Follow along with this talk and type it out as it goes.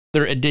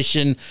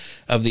edition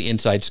of the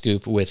Inside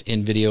Scoop with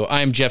Invideo.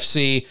 I'm Jeff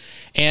Sieh,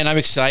 and I'm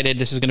excited.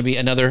 This is going to be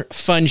another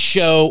fun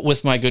show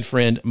with my good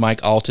friend Mike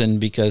Allton,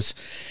 because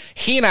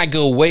he and I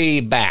go way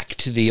back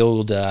to the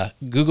old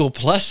Google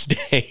Plus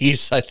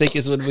days, I think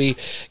is when we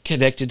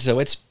connected. So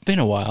it's been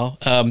a while.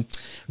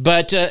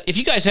 But if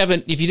you guys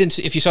haven't, if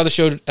you saw the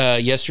show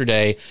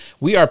yesterday,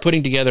 we are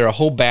putting together a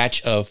whole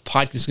batch of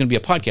podcasts. This is going to be a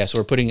podcast. So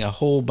we're putting a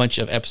whole bunch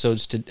of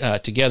episodes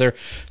together.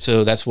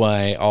 So that's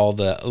why all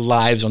the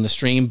lives on the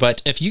stream.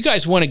 But if you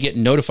guys want to get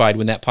notified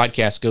when that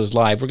podcast goes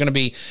live, we're going to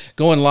be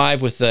going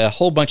live with a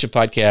whole bunch of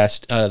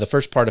podcasts the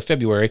first part of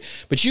February.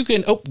 But you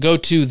can go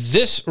to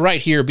this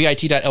right here,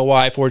 bit.ly/IV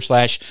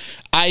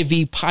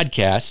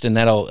podcast, and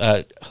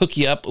that'll hook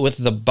you up with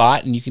the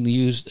bot, and you can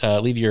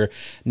leave your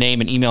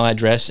name and email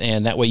address,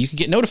 and that way you can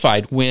get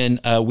notified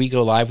when we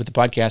go live with the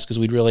podcast, because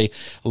we'd really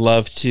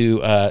love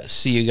to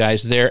see you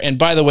guys there. And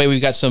by the way,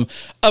 we've got some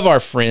of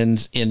our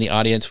friends in the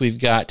audience. We've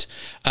got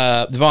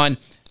Vaughn.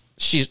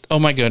 Oh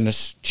my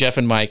goodness, Jeff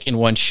and Mike in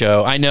one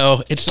show. I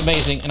know, it's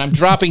amazing. And I'm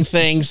dropping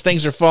things.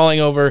 Things are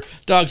falling over.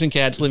 Dogs and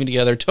cats living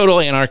together.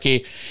 Total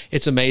anarchy.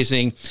 It's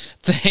amazing.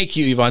 Thank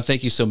you, Yvonne.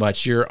 Thank you so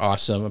much. You're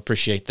awesome.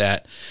 Appreciate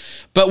that.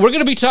 But we're going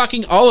to be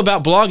talking all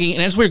about blogging.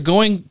 And as we're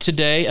going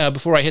today,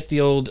 before I hit the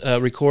old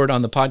record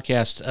on the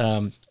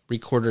podcast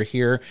recorder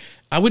here,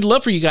 I would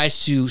love for you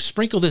guys to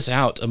sprinkle this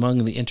out among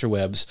the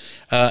interwebs.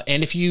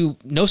 And if you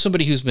know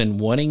somebody who's been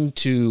wanting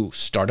to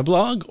start a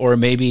blog, or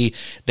maybe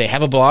they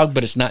have a blog,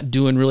 but it's not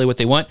doing really what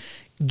they want,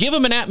 give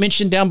them an @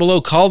 mention down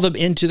below. Call them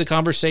into the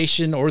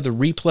conversation or the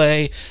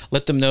replay.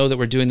 Let them know that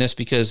we're doing this,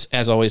 because,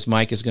 as always,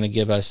 Mike is going to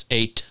give us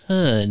a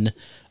ton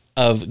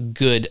of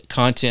good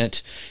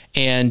content.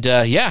 And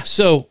yeah,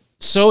 so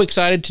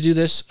excited to do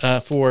this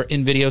for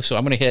Invideo. So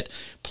I'm going to hit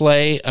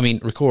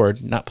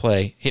record, not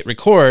play, hit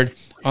record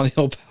on the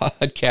old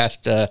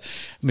podcast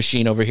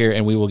machine over here,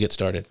 and we will get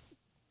started.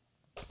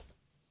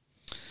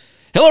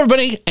 Hello,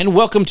 everybody, and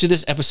welcome to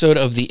this episode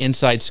of the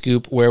Inside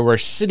Scoop, where we're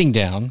sitting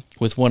down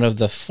with one of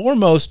the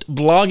foremost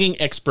blogging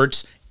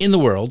experts in the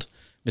world,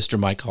 Mr.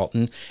 Mike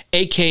Allton,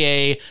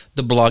 a.k.a.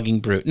 the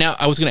Blogging Brute. Now,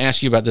 I was going to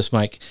ask you about this,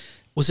 Mike.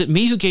 Was it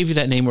me who gave you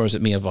that name, or was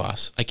it Mia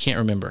Voss? I can't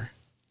remember.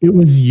 It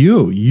was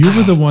you. You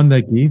were the one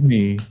that gave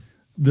me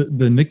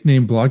the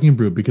nickname Blogging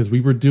Brute, because we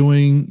were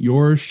doing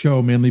your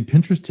show, mainly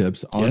Pinterest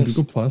tips, on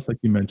Google Plus, like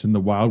you mentioned, the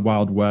wild,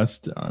 wild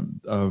west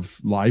of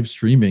live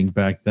streaming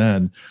back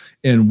then.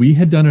 And we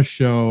had done a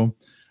show,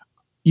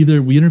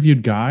 either we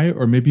interviewed Guy,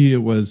 or maybe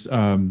it was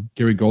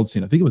Gary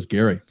Goldstein. I think it was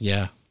Gary.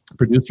 Yeah.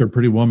 Producer,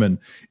 Pretty Woman.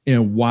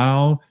 And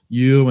while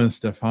you and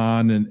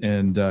Stefan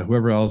and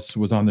whoever else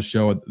was on the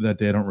show that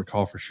day, I don't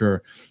recall for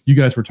sure, you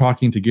guys were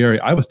talking to Gary,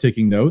 I was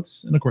taking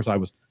notes, and of course I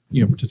was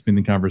participating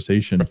in the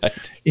conversation. Right.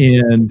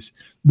 And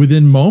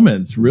within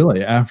moments,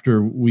 really,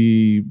 after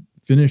we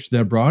finished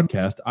that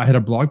broadcast, I had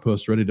a blog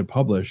post ready to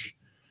publish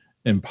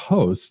and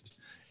post,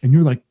 and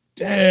you're like,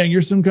 dang,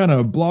 you're some kind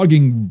of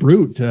blogging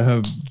brute to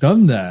have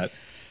done that.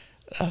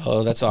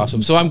 Oh, that's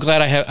awesome. So I'm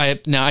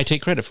glad now I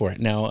take credit for it.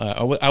 Now,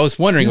 I was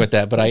wondering about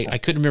that, but I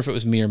couldn't remember if it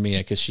was me or Mia,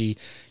 because she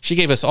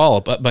gave us all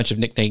a bunch of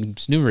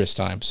nicknames numerous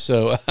times.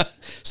 So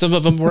some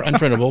of them were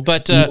unprintable,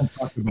 but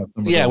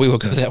yeah, we will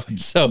go that way.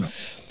 So,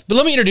 but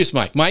let me introduce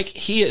Mike. Mike,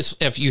 he is,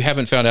 if you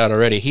haven't found out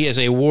already, he is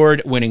an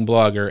award-winning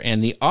blogger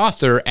and the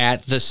author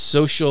at The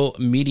Social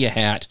Media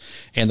Hat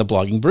and The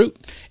Blogging Brute,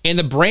 and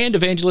the brand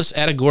evangelist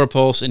at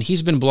Agorapulse, and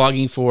he's been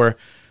blogging for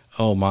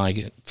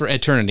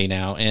eternity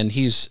now. And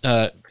he's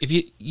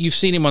if you've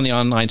seen him on the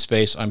online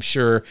space, I'm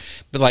sure,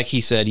 but like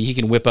he said, he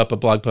can whip up a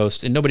blog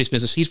post in nobody's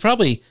business. He's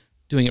probably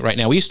doing it right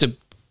now. We used to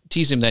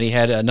tease him that he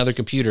had another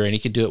computer and he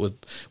could do it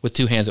with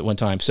two hands at one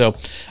time. So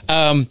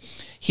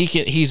he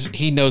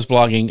knows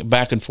blogging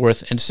back and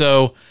forth. And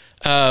so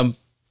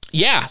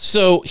yeah,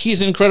 so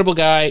he's an incredible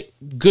guy,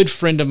 good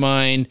friend of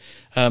mine.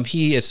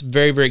 He is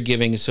very, very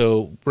giving.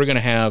 So we're going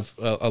to have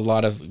a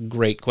lot of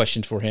great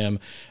questions for him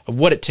of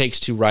what it takes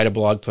to write a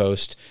blog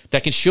post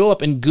that can show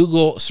up in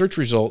Google search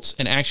results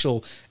and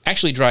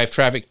actually drive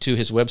traffic to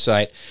his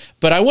website.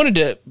 But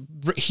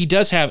he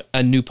does have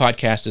a new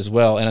podcast as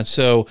well. And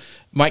so,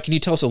 Mike, can you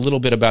tell us a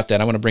little bit about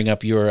that? I want to bring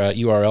up your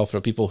URL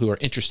for people who are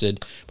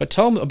interested, but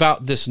tell them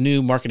about this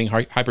new marketing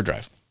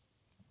hyperdrive.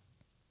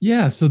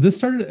 Yeah, so this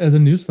started as a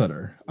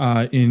newsletter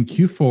in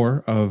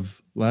Q4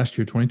 of last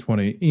year,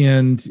 2020,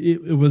 and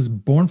it was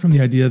born from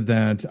the idea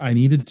that I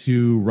needed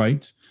to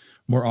write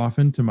more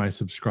often to my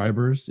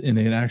subscribers in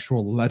an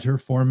actual letter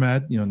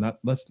format,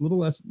 little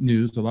less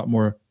news, a lot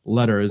more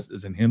letters,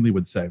 as in Handley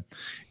would say.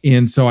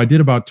 And so I did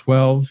about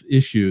 12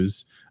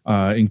 issues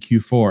in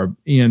Q4,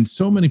 and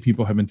so many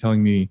people have been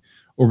telling me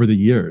over the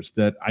years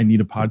that I need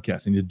a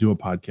podcast, I need to do a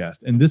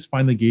podcast, and this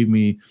finally gave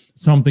me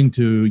something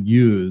to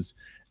use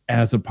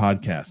as a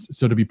podcast.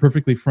 So to be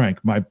perfectly frank,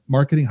 my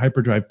Marketing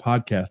Hyperdrive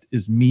podcast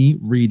is me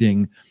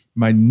reading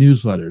my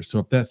newsletters. So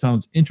if that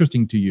sounds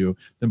interesting to you,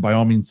 then by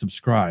all means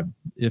subscribe.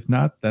 If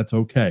not, that's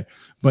okay.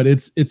 But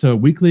it's a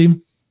weekly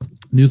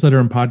newsletter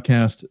and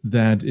podcast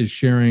that is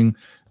sharing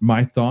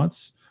my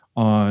thoughts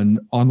on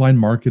online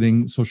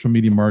marketing, social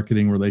media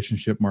marketing,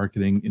 relationship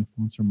marketing,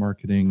 influencer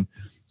marketing.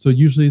 So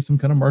usually some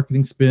kind of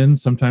marketing spin,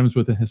 sometimes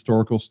with a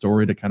historical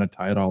story to kind of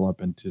tie it all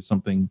up into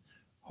something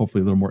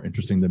hopefully a little more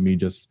interesting than me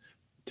just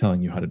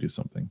telling you how to do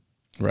something.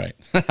 Right.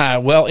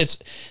 Well,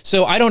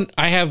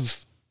 I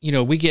have,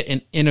 we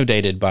get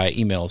inundated by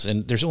emails,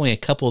 and there's only a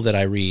couple that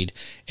I read,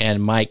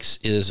 and Mike's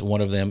is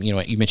one of them.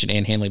 You mentioned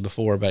Ann Hanley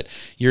before, but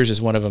yours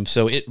is one of them.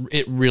 So it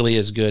really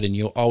is good, and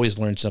you'll always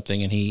learn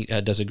something, and he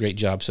does a great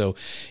job. So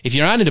if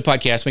you're not into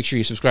podcasts, make sure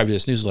you subscribe to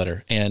this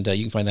newsletter, and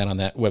you can find that on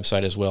that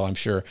website as well, I'm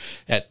sure,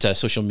 at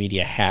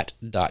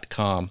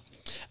socialmediahat.com.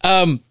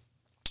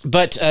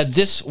 But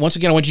this, once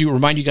again, I want to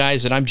remind you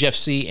guys that I'm Jeff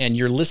Sieh, and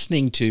you're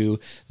listening to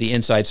The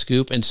Inside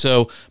Scoop. And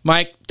so,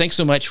 Mike, thanks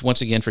so much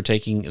once again for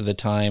taking the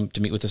time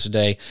to meet with us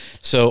today.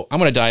 So I'm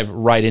going to dive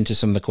right into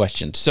some of the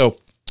questions. So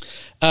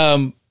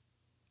I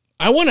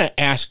want to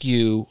ask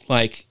you,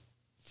 like,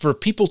 for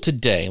people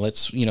today,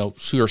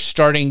 who are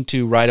starting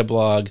to write a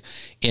blog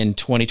in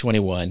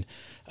 2021,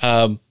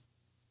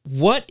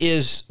 what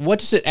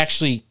does it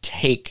actually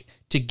take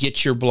to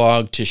get your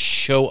blog to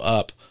show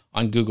up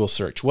on Google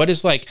search? What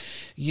is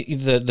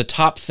the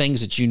top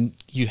things that you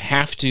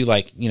have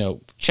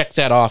to check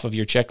that off of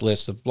your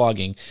checklist of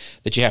blogging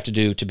that you have to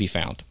do to be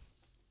found?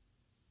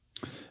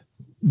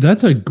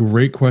 That's a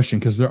great question,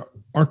 because there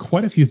are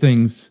quite a few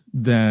things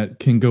that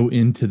can go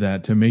into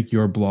that to make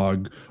your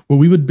blog what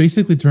we would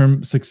basically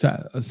term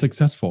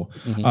successful.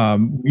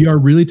 Mm-hmm. We are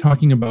really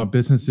talking about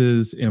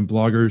businesses and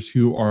bloggers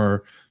who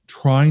are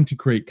trying to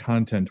create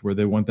content where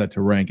they want that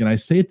to rank. And I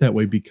say it that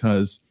way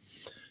because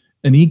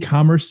an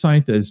e-commerce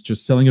site that is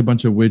just selling a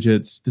bunch of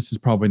widgets, this is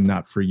probably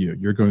not for you.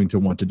 You're going to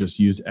want to just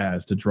use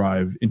ads to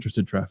drive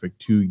interested traffic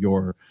to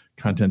your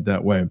content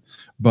that way.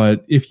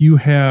 But if you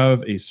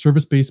have a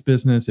service-based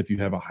business, if you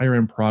have a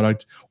higher-end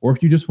product, or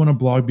if you just want to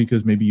blog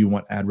because maybe you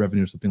want ad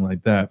revenue or something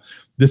like that,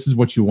 this is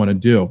what you want to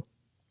do.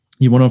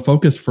 You want to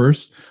focus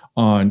first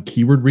on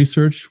keyword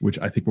research, which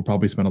I think we'll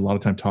probably spend a lot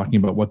of time talking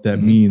about what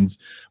that means,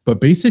 but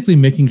basically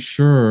making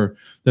sure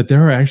that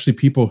there are actually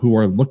people who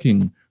are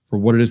looking for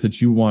what it is that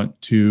you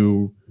want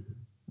to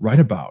write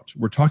about.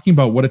 We're talking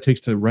about what it takes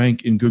to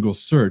rank in Google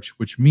search,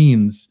 which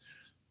means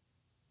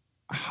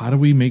how do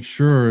we make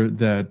sure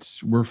that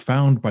we're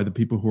found by the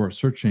people who are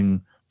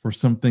searching for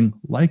something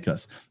like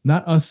us?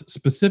 Not us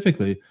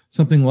specifically,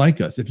 something like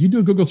us. If you do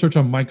a Google search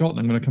on Mike Allton,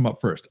 I'm going to come up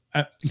first.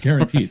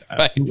 Guaranteed,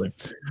 absolutely.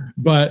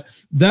 But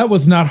that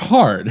was not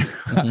hard.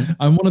 Mm-hmm.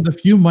 I'm one of the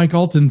few Mike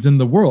Alltons in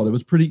the world. It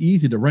was pretty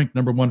easy to rank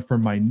 #1 for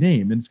my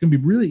name. And it's going to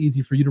be really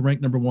easy for you to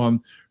rank #1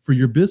 for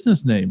your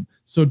business name.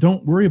 So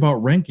don't worry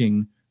about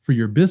ranking for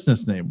your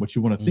business name. What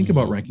you want to think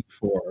about ranking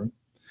for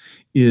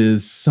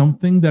is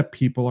something that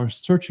people are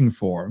searching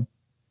for.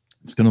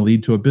 It's going to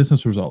lead to a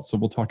business result. So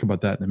we'll talk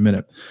about that in a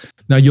minute.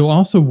 Now, you'll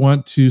also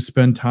want to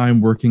spend time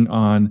working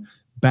on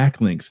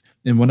backlinks.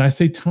 And when I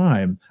say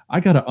time, I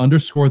got to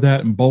underscore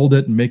that and bold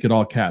it and make it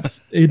all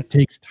caps. It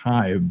takes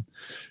time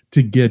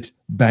to get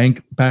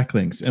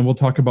backlinks. And we'll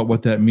talk about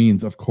what that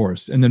means, of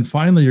course. And then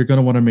finally, you're going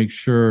to want to make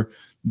sure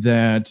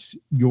that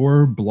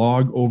your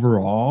blog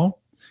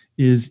overall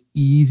is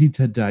easy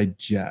to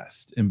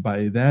digest. And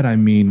by that, I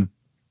mean,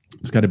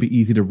 it's got to be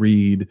easy to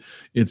read.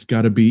 It's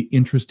got to be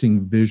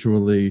interesting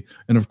visually.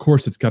 And of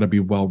course, it's got to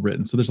be well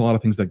written. So there's a lot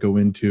of things that go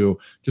into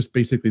just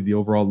basically the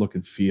overall look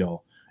and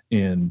feel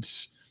and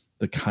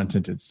the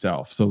content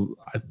itself. So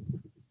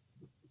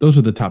those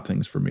are the top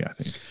things for me, I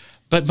think.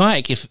 But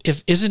Mike,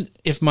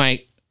 if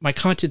my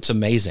content's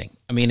amazing,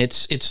 I mean,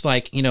 it's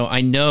like,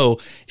 I know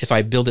if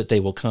I build it, they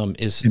will come.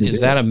 Is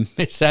that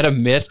a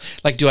myth?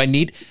 Like,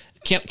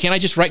 can I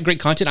just write great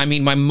content? I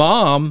mean, my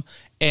mom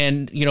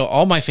and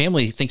all my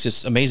family thinks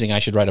it's amazing. I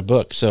should write a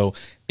book. So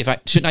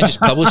shouldn't I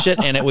just publish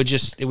it and it would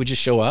just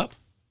show up?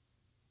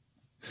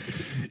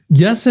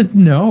 Yes and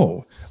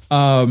no.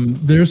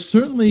 There's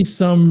certainly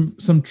some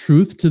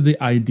truth to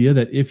the idea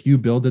that if you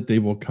build it, they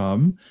will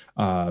come.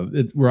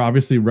 We're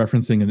obviously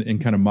referencing and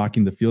kind of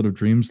mocking the Field of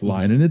Dreams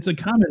line, and it's a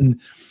common,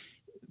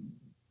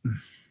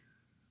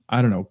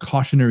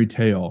 cautionary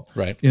tale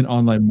in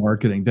online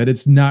marketing, that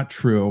it's not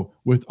true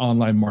with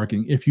online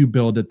marketing. If you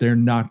build it, they're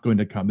not going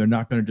to come. They're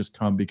not going to just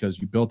come because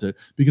you built it,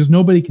 because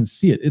nobody can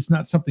see it. It's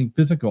not something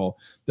physical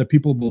that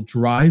people will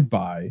drive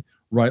by,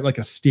 right? Like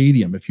a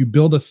stadium. If you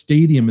build a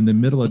stadium in the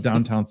middle of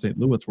downtown St.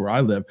 Louis, where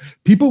I live,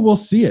 people will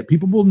see it.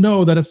 People will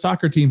know that a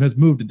soccer team has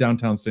moved to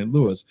downtown St.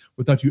 Louis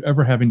without you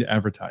ever having to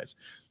advertise.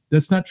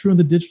 That's not true in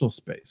the digital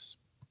space.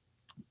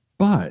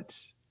 But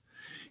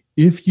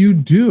if you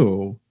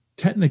do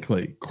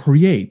technically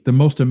create the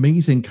most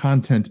amazing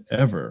content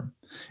ever,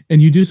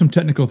 and you do some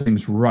technical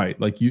things right,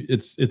 like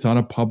it's on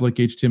a public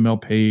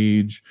HTML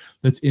page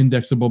that's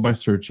indexable by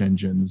search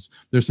engines,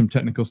 there's some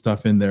technical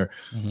stuff in there,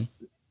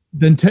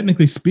 then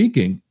technically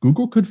speaking,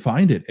 Google could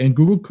find it and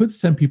Google could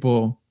send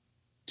people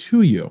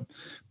to you.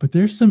 But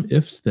there's some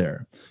ifs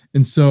there.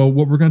 And so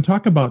what we're going to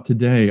talk about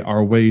today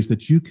are ways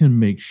that you can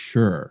make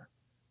sure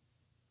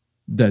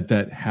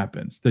that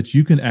happens, that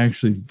you can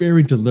actually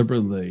very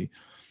deliberately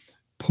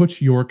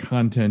put your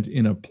content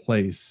in a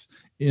place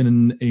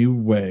in a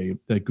way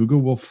that Google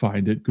will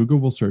find it, Google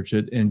will search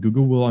it, and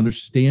Google will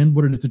understand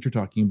what it is that you're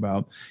talking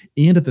about.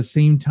 And at the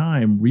same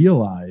time,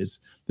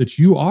 realize that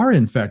you are,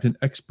 in fact, an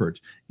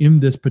expert in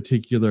this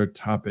particular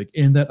topic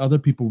and that other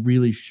people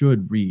really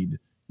should read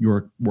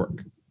your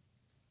work.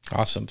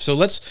 Awesome. So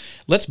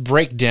let's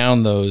break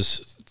down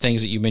those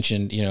things that you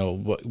mentioned,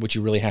 what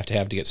you really have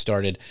to get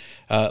started.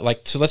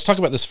 So let's talk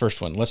about this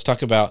first one. Let's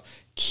talk about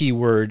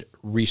keyword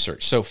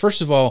research. So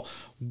first of all,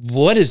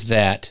 what is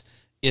that?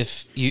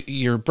 If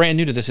you're brand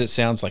new to this, it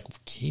sounds like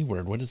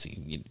keyword. What is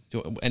he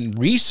doing? And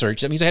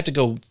research, that means I have to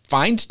go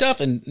find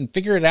stuff and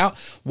figure it out.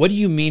 What do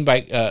you mean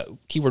by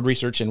keyword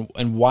research, and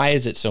why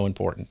is it so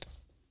important?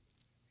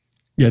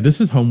 Yeah,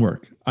 this is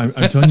homework. I'm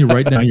telling you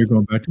right now, you're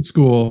going back to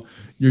school,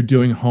 you're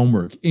doing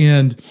homework.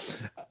 And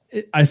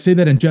I say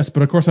that in jest,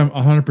 but of course I'm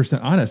 100%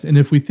 honest. And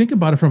if we think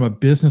about it from a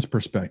business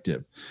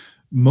perspective,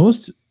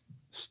 most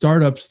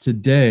startups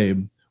today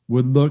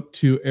would look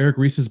to Eric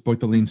Ries's book,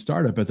 The Lean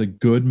Startup, as a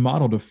good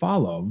model to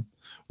follow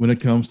when it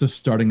comes to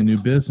starting a new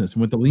business.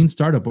 And with the Lean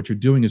Startup, what you're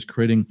doing is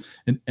creating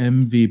an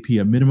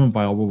MVP, a minimum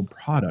viable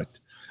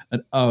product,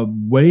 a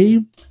way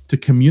to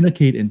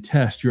communicate and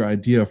test your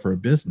idea for a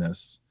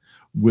business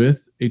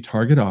with a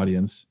target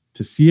audience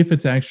to see if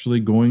it's actually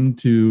going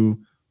to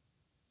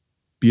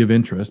be of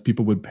interest.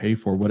 People would pay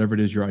for whatever it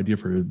is your idea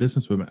for your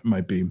business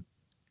might be.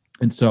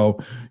 And so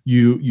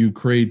you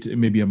create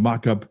maybe a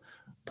mock-up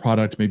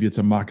product, maybe it's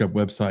a mock-up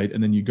website,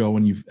 and then you go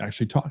and you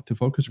actually talk to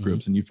focus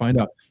groups and you find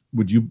out,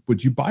 would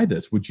you buy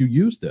this? Would you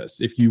use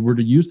this? If you were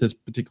to use this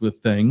particular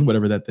thing,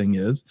 whatever that thing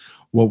is,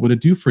 what would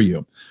it do for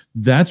you?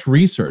 That's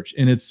research,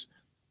 and it's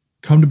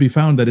come to be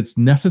found that it's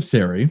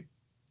necessary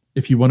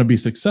if you want to be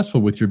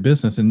successful with your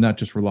business and not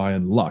just rely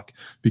on luck,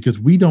 because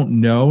we don't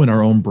know in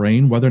our own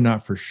brain whether or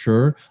not for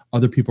sure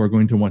other people are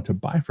going to want to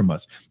buy from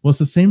us. Well, it's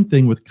the same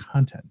thing with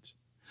content.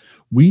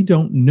 We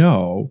don't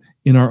know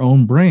in our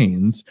own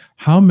brains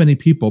how many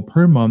people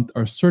per month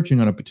are searching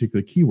on a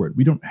particular keyword.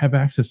 We don't have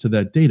access to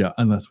that data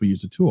unless we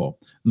use a tool,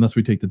 unless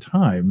we take the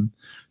time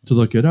to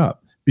look it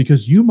up,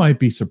 because you might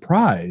be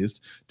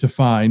surprised to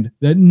find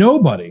that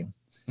nobody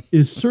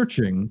is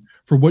searching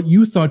for what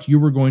you thought you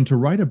were going to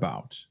write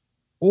about.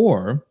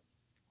 Or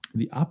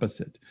the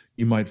opposite,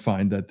 you might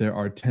find that there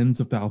are tens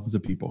of thousands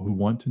of people who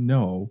want to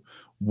know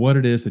what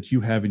it is that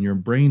you have in your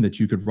brain that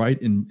you could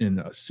write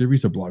in a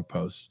series of blog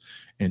posts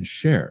and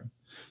share.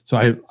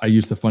 So I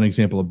use the fun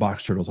example of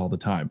box turtles all the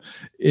time.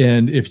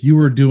 And if you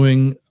were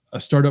doing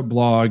a startup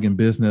blog and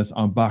business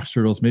on box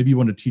turtles, maybe you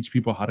want to teach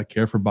people how to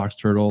care for box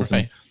turtles,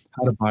 right, and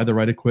how to buy the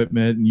right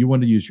equipment, and you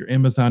want to use your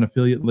Amazon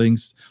affiliate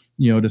links,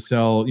 to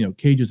sell,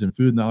 cages and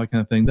food and all that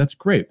kind of thing. That's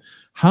great.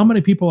 How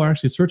many people are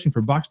actually searching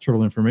for box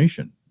turtle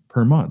information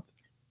per month?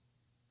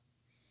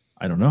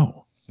 I don't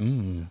know.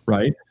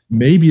 Right?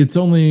 Maybe it's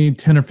only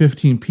 10 or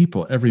 15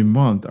 people every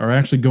month are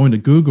actually going to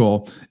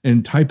Google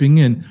and typing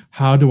in,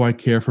 how do I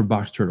care for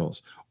box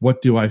turtles?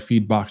 What do I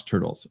feed box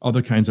turtles?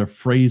 Other kinds of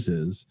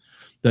phrases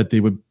that they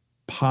would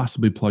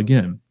possibly plug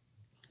in.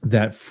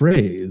 That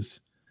phrase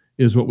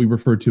is what we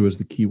refer to as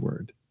the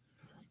keyword.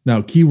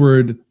 Now,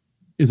 keyword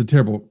is a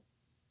terrible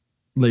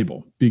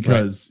label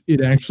because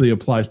it actually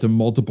applies to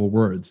multiple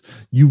words.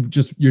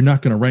 You're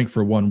not going to rank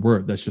for one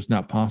word. That's just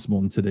not possible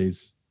in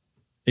today's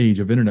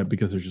age of internet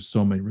because there's just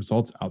so many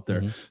results out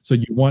there. So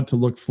you want to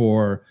look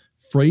for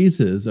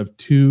phrases of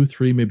 2,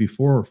 3, maybe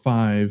 4 or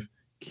 5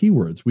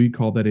 keywords. We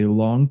call that a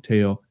long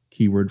tail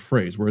keyword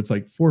phrase, where it's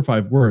like 4 or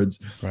 5 words.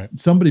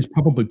 Somebody's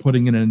probably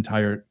putting in an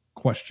entire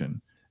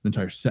question, an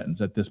entire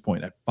sentence at this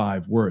point at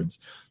 5 words.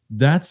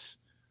 That's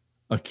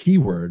a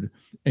keyword.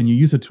 And you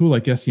use a tool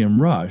like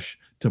SEMrush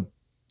to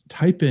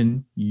type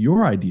in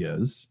your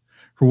ideas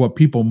for what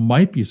people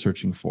might be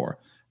searching for.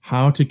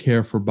 How to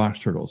care for box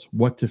turtles,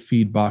 what to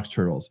feed box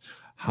turtles,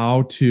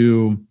 how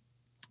to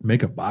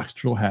make a box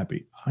turtle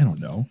happy. I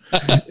don't know.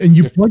 And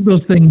you plug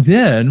those things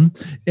in,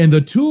 and the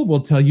tool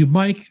will tell you,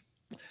 Mike,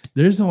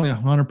 there's only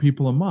 100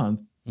 people a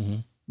month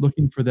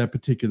looking for that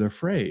particular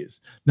phrase.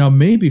 Now,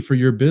 maybe for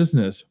your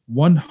business,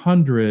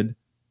 100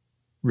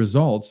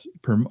 results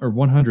or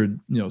 100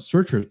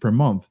 searchers per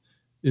month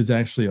is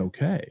actually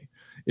okay.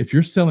 If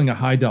you're selling a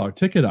high dollar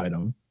ticket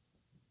item,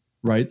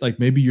 right? Like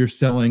maybe you're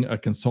selling a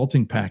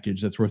consulting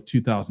package that's worth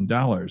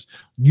 $2,000.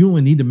 You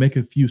only need to make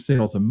a few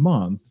sales a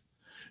month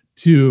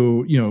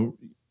to,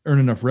 earn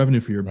enough revenue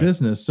for your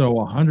business. So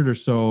 100 or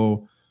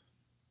so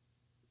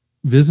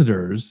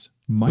visitors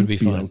might be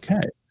okay.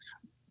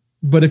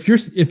 But if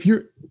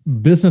your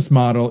business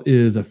model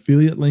is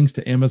affiliate links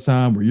to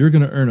Amazon, where you're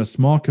going to earn a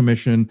small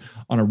commission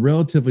on a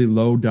relatively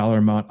low dollar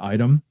amount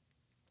item,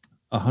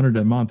 100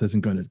 a month isn't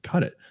going to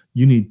cut it.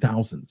 You need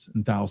thousands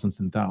and thousands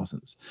and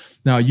thousands.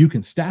 Now you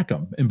can stack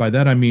them. And by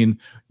that, I mean,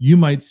 you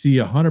might see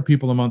 100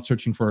 people a month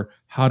searching for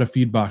how to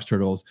feed box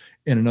turtles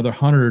and another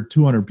 100 or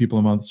 200 people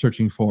a month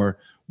searching for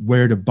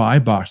where to buy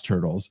box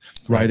turtles,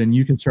 right? And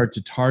you can start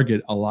to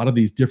target a lot of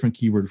these different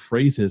keyword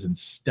phrases and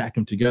stack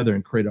them together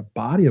and create a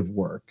body of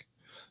work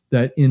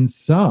that in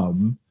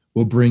sum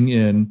will bring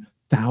in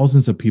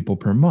thousands of people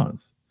per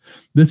month.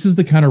 This is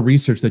the kind of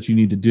research that you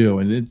need to do,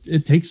 and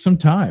it takes some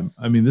time.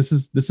 I mean, this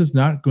is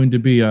not going to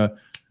be a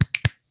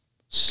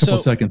couple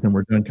seconds and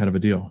we're done kind of a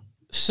deal.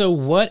 So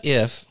what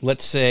if,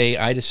 let's say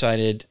I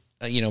decided,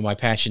 my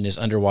passion is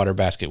underwater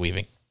basket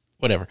weaving,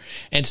 whatever.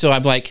 And so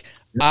I'm like,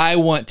 I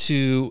want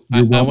to,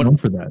 I want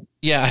for that.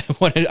 Yeah.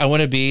 I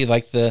want to be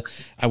like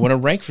I want to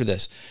rank for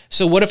this.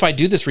 So what if I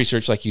do this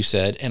research, like you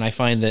said, and I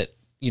find that,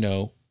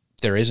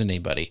 there isn't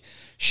anybody?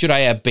 Should I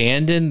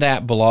abandon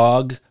that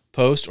blog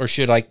post, or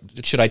should I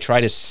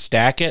try to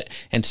stack it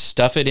and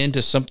stuff it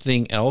into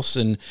something else?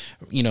 And,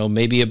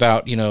 maybe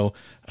about,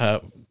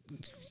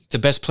 the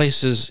best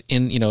places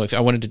in, if I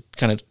wanted to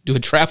kind of do a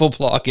travel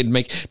blog and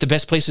make the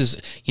best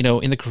places,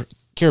 in the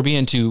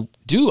Caribbean to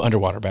do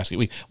underwater basket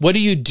weave. What do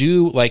you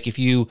do? Like,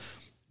 do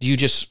you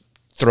just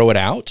throw it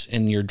out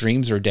and your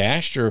dreams are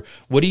dashed? Or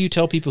what do you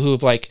tell people who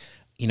have like,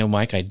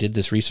 Mike, I did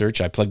this research,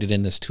 I plugged it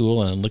in this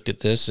tool and I looked at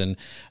this, and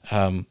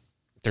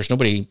there's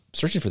nobody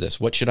searching for this.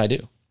 What should I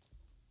do?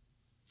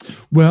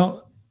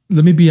 Well,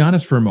 let me be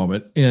honest for a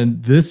moment.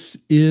 And this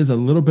is a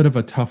little bit of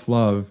a tough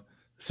love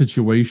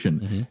situation.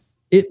 Mm-hmm.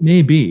 It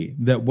may be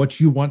that what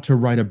you want to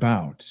write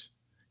about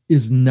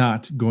is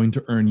not going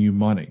to earn you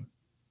money.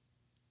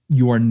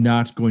 You are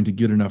not going to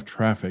get enough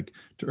traffic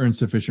to earn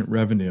sufficient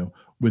revenue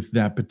with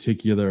that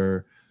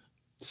particular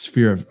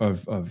sphere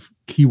of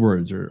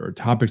keywords or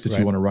topics that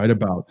you want to write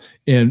about.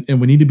 And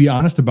we need to be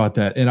honest about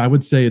that. And I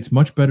would say it's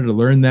much better to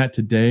learn that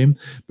today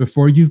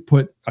before you've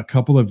put a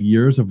couple of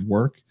years of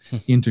work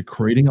into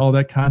creating all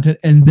that content,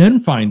 and then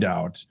find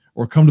out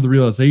or come to the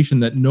realization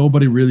that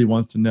nobody really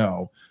wants to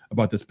know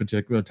about this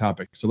particular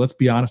topic. So let's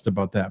be honest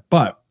about that.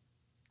 But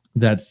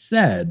that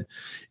said,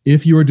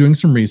 if you are doing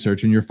some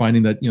research and you're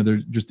finding that there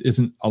just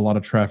isn't a lot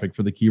of traffic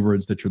for the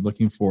keywords that you're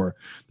looking for,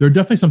 there are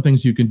definitely some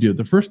things you can do.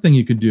 The first thing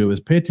you could do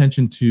is pay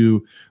attention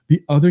to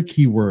the other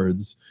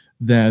keywords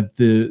that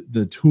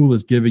the tool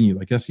is giving you,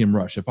 like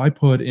SEMrush. If I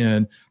put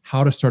in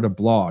how to start a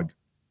blog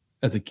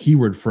as a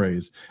keyword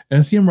phrase,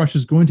 SEMrush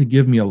is going to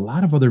give me a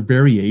lot of other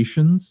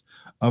variations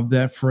of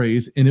that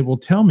phrase, and it will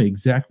tell me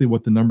exactly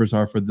what the numbers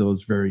are for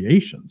those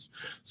variations.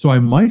 So I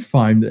might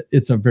find that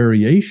it's a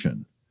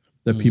variation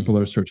that people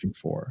are searching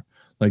for.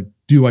 Like,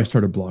 do I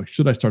start a blog?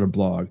 Should I start a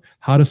blog?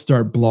 How to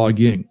start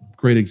blogging?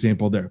 Great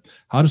example there.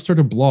 How to start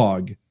a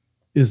blog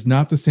is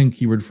not the same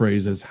keyword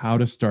phrase as how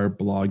to start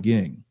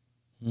blogging,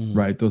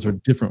 right? Those are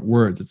different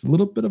words. It's a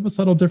little bit of a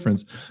subtle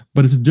difference,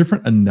 but it's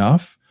different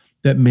enough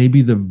that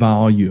maybe the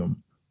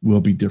volume will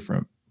be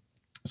different.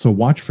 So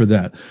watch for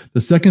that. The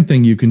second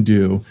thing you can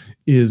do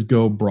is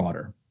go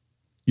broader.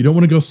 You don't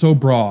want to go so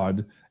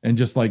broad and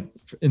just, like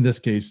in this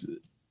case,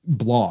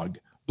 blog.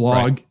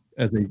 Right.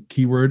 As a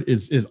keyword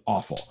is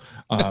awful.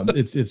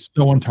 It's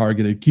so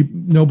untargeted.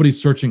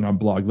 Nobody's searching on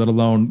blog, let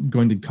alone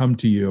going to come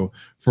to you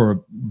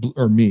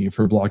or me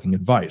for blogging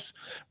advice.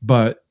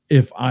 But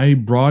if I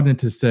broaden it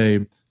to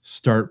say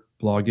start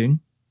blogging,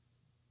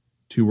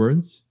 2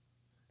 words,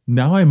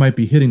 now I might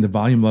be hitting the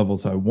volume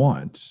levels I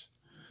want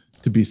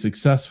to be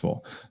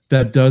successful.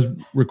 That does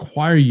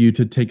require you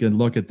to take a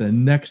look at the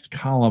next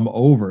column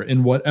over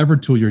in whatever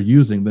tool you're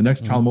using. The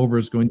next column over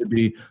is going to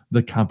be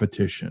the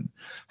competition.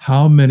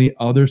 How many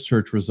other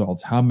search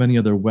results, how many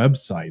other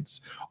websites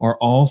are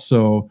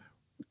also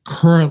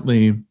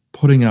currently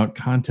putting out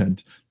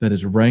content that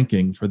is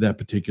ranking for that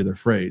particular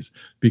phrase?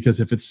 Because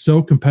if it's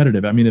so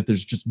competitive, I mean, if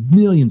there's just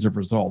millions of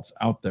results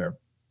out there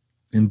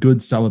and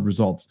good, solid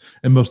results,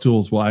 and most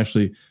tools will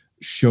actually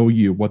show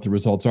you what the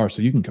results are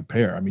so you can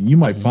compare. I mean, you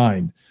might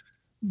find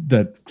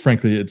that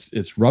frankly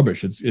it's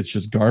rubbish, it's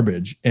just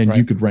garbage, and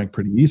you could rank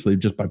pretty easily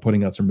just by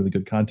putting out some really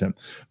good content.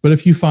 But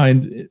if you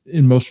find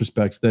in most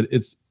respects that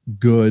it's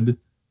good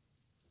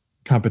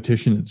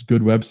competition, it's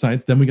good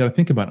websites, then we got to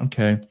think about,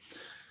 okay,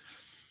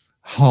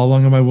 how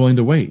long am I willing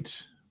to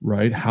wait,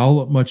 right?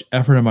 How much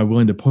effort am I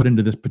willing to put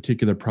into this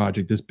particular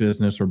project, this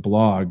business or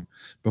blog,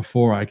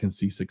 before I can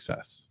see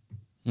success?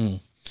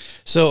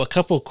 So a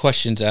couple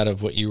questions out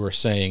of what you were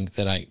saying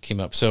that I came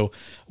up. So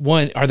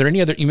one, are there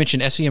any other, you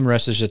mentioned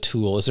SEMrush as a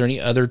tool. Is there any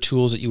other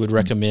tools that you would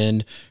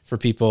recommend for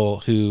people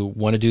who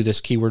want to do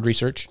this keyword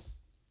research?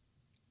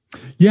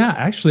 Yeah,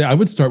 actually, I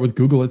would start with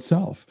Google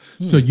itself.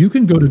 So you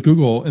can go to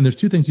Google, and there's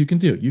 2 things you can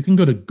do. You can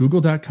go to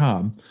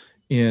google.com,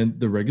 and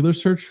the regular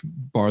search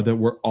bar that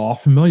we're all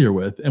familiar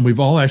with, and we've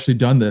all actually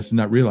done this and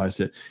not realized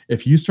it.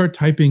 If you start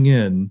typing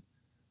in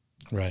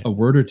a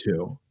word or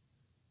 2,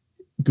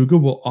 Google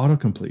will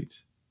autocomplete.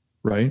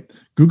 Right?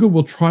 Google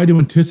will try to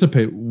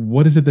anticipate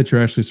what is it that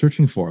you're actually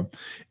searching for,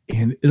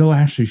 and it'll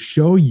actually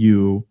show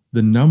you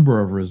the number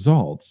of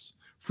results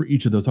for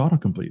each of those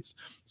autocompletes.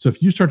 So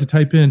if you start to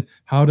type in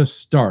how to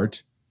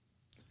start,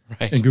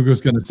 and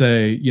Google's going to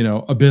say,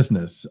 a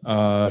business,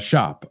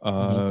 shop,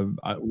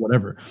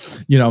 whatever,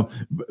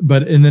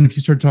 and then if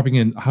you start typing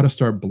in how to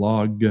start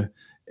blog,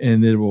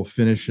 and it will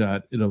finish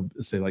at, it'll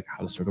say like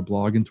how to start a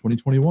blog in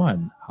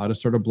 2021, how to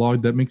start a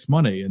blog that makes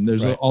money. And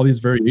there's all these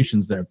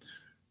variations there.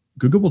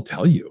 Google will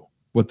tell you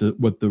what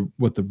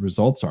the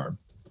results are.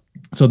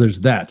 So there's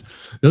that.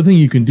 The other thing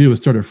you can do is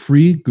start a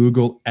free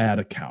Google ad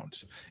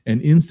account.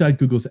 And inside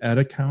Google's ad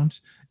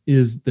account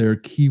is their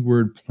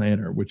keyword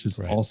planner, which is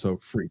Right. also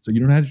free. So you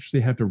don't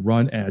actually have to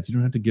run ads. You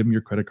don't have to give them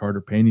your credit card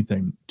or pay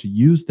anything to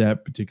use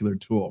that particular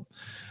tool.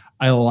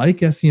 I like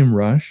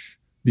SEMrush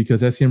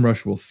because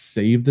SEMrush will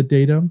save the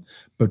data.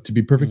 But to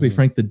be perfectly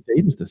frank, the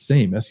data is the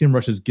same.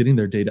 SEMrush is getting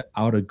their data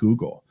out of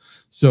Google.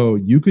 So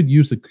you could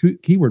use the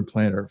keyword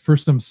planner for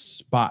some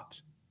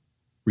spot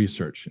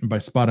research. And by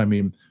spot, I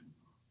mean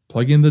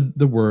plug in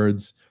the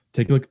words,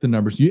 take a look at the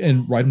numbers,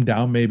 and write them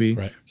down, maybe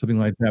something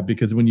like that.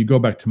 Because when you go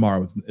back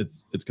tomorrow,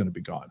 it's going to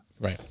be gone.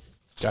 Right.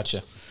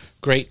 Gotcha.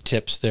 Great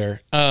tips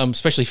there,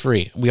 especially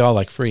free. We all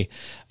like free.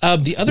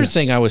 The other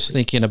thing I was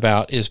thinking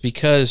about is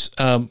because,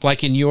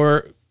 like in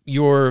your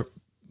where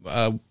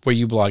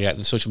you blog at,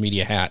 the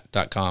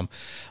socialmediahat.com,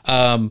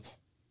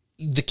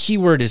 the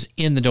keyword is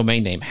in the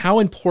domain name. How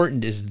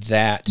important is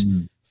that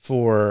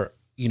for,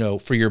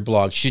 for your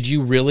blog? Should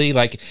you really,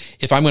 like,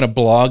 if I'm going to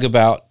blog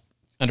about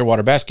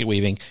underwater basket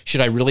weaving, should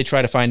I really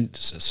try to find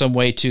some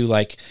way to,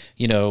 like,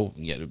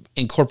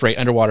 incorporate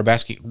underwater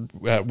basket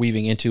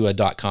weaving into a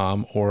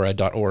 .com or a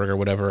 .org or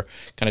whatever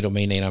kind of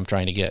domain name I'm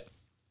trying to get?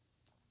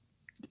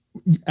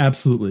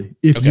 Absolutely.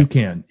 If you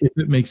can, if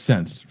it makes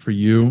sense for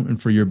you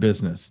and for your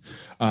business.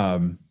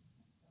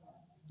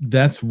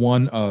 That's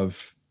one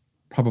of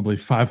probably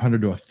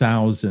 500 to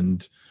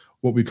 1,000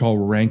 what we call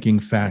ranking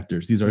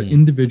factors. These are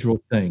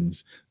individual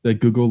things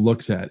that Google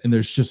looks at, and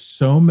there's just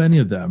so many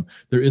of them.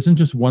 There isn't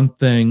just one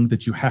thing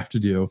that you have to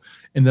do,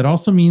 and that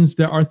also means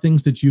there are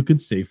things that you could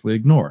safely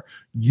ignore.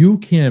 You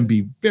can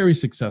be very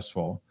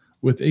successful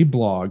with a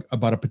blog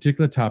about a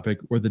particular topic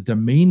where the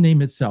domain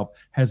name itself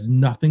has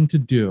nothing to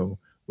do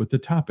with the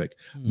topic.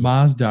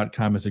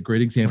 Moz.com is a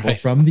great example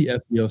from the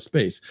SEO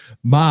space.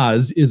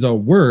 Moz is a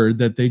word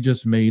that they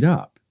just made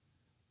up,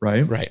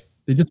 right? Right.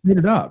 They just made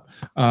it up.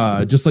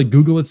 Just like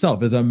Google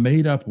itself is a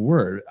made up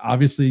word.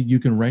 Obviously, you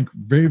can rank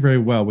very, very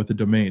well with the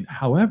domain.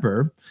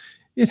 However,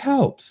 it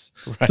helps.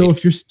 So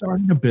if you're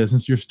starting a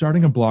business, you're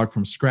starting a blog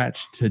from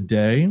scratch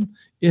today,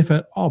 if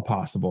at all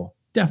possible,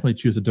 definitely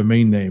choose a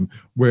domain name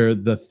where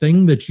the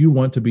thing that you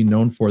want to be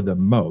known for the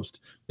most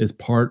is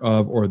part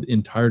of or the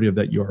entirety of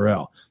that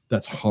URL.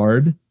 That's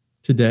hard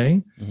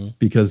today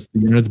because the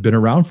internet's been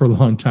around for a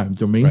long time.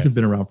 Domains have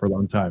been around for a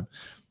long time,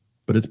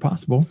 but it's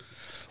possible.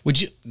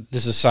 This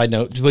is a side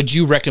note, would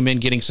you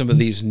recommend getting some of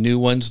these new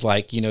ones?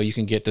 Like, you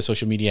can get the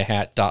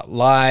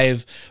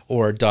socialmediahat.live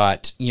or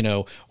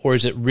or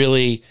is it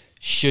really,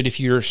 if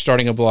you're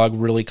starting a blog,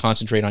 really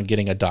concentrate on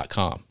getting a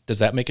 .com? Does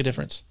that make a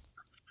difference?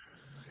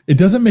 It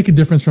doesn't make a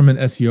difference from an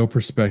SEO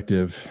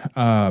perspective.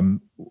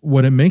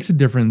 What it makes a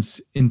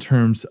difference in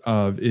terms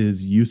of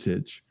is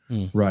usage,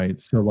 right?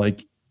 So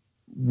like,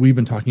 we've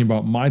been talking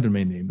about my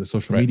domain name, the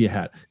Social Media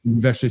Hat.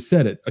 You've actually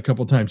said it a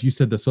couple of times. You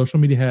said the Social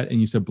Media Hat and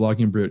you said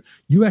Blogging Brute.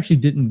 You actually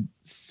didn't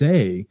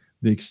say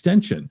the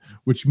extension,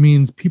 which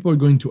means people are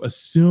going to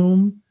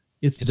assume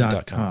it's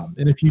 .com.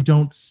 And if you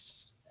don't,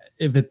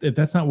 if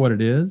that's not what it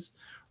is,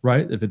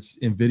 right? If it's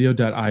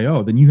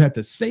Invideo.io, then you have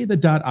to say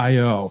the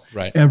 .io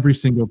every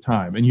single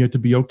time, and you have to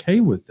be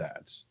okay with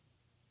that.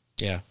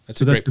 Yeah,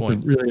 that's a great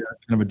point. Really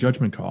kind of a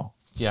judgment call.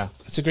 Yeah,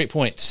 that's a great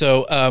point.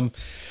 So,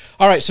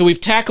 all right, so we've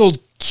tackled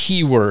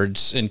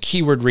keywords and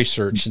keyword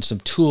research and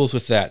some tools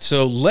with that.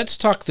 So let's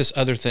talk this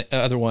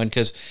other one,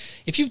 because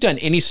if you've done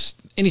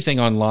anything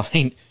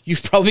online,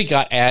 you've probably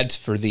got ads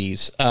for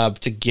these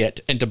to get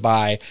and to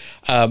buy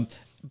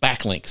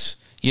backlinks.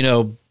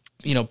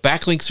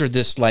 Backlinks are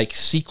this like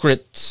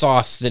secret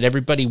sauce that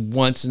everybody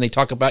wants, and they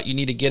talk about you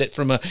need to get it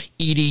from a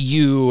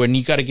edu and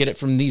you got to get it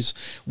from these.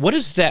 What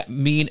does that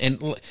mean?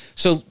 And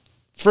so,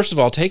 first of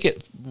all, take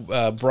it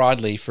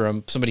broadly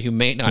from somebody who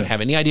may not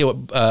have any idea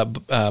what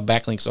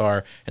backlinks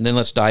are, and then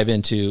let's dive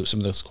into some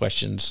of those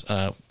questions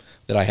that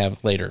I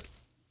have later.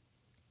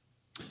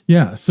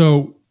 Yeah,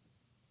 so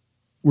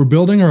we're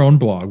building our own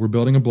blog. We're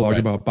building a blog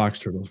about box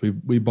turtles.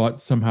 We bought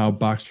somehow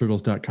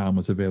boxturtles.com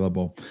was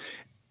available.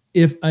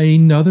 If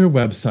another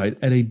website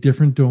at a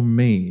different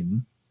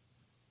domain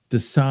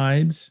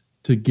decides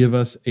to give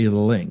us a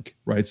link,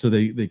 right? So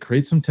they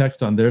create some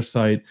text on their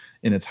site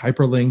and it's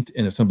hyperlinked.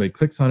 And if somebody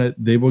clicks on it,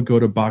 they will go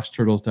to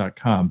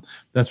boxturtles.com.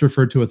 That's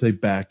referred to as a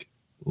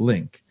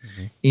backlink.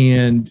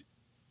 And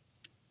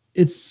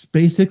it's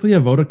basically a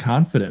vote of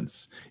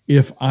confidence.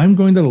 If I'm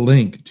going to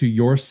link to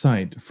your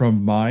site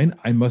from mine,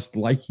 I must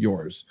like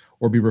yours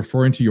or be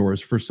referring to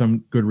yours for some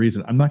good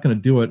reason. I'm not going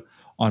to do it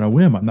on a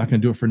whim. I'm not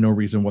going to do it for no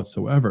reason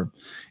whatsoever.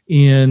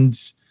 And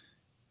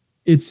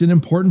it's an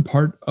important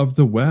part of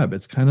the web.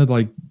 It's kind of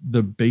like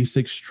the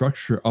basic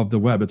structure of the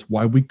web. It's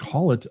why we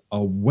call it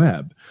a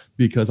web,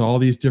 because all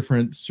these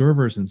different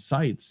servers and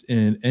sites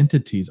and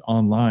entities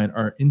online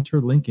are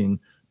interlinking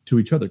to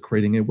each other,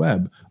 creating a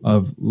web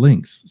of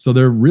links. So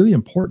they're really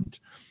important.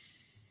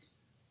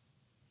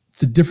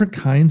 The different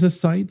kinds of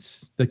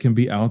sites that can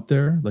be out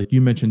there, like you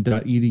mentioned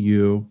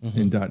 .edu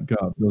and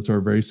 .gov, those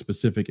are very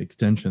specific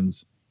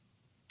extensions.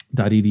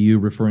 .edu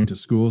referring to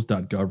schools,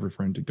 .gov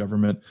referring to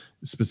government,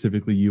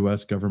 specifically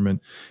U.S. government.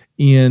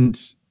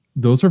 And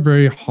those are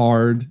very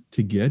hard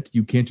to get.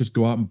 You can't just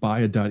go out and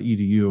buy a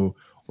 .edu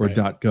or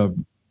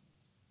 .gov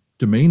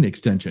domain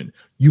extension.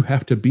 You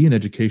have to be an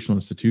educational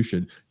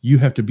institution. You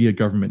have to be a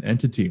government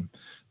entity.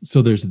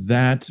 So there's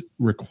that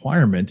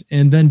requirement.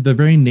 And then the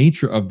very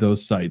nature of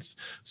those sites,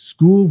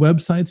 school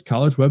websites,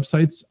 college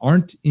websites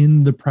aren't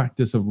in the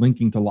practice of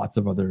linking to lots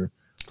of other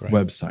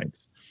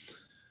websites.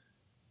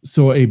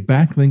 So a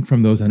backlink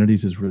from those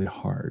entities is really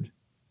hard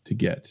to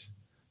get.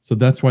 So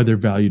that's why they're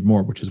valued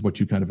more, which is what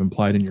you kind of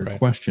implied in your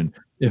question.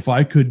 If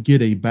I could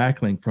get a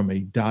backlink from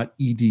a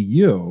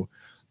 .edu,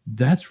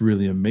 that's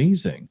really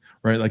amazing,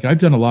 right? Like I've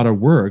done a lot of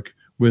work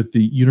with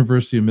the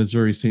University of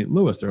Missouri St.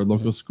 Louis, their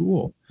local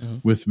school,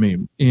 with me.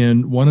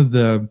 And one of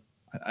the,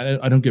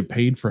 I don't get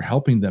paid for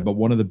helping them, but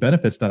one of the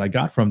benefits that I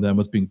got from them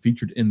was being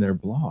featured in their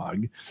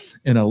blog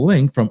and a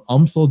link from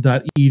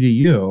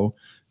umsl.edu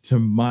to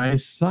my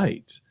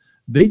site.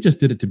 They just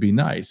did it to be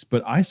nice,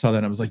 but I saw that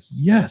and I was like,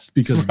 yes,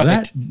 because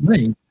that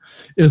link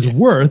is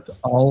worth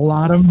a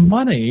lot of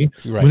money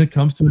when it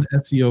comes to an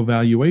SEO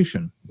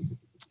valuation.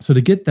 So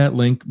to get that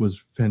link was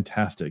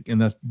fantastic. And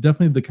that's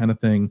definitely the kind of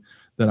thing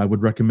that I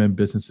would recommend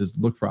businesses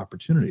look for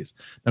opportunities.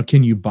 Now,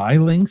 can you buy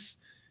links?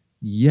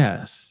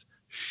 Yes.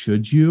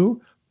 Should you?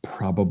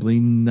 Probably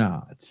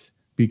not.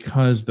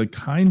 Because the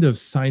kind of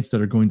sites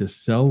that are going to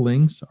sell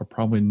links are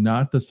probably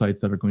not the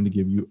sites that are going to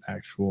give you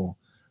actual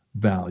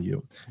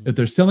value. If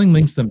they're selling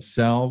links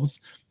themselves,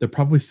 they're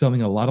probably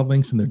selling a lot of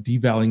links and they're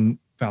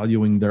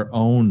devaluing their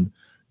own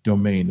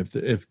domain.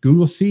 If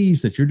Google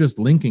sees that you're just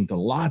linking to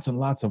lots and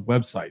lots of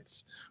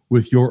websites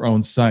with your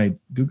own site,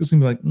 Google's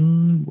gonna be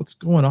like, what's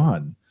going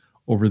on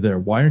over there?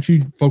 Why aren't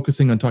you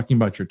focusing on talking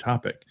about your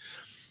topic?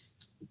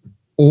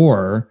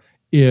 Or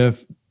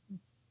if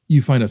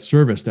you find a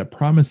service that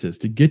promises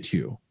to get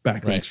you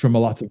backlinks from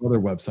lots of other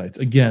websites,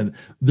 again,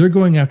 they're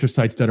going after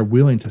sites that are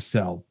willing to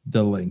sell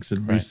the links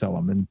and resell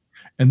them.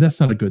 And that's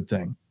not a good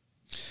thing.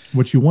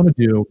 What you want to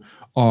do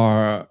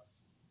are,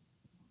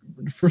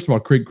 first of all,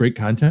 create great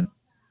content.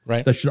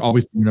 That should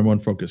always be your number one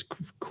focus.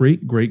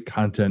 Create great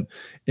content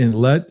and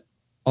let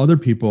other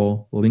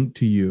people link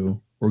to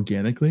you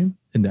organically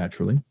and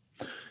naturally.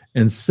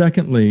 And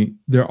secondly,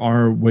 there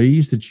are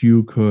ways that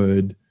you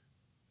could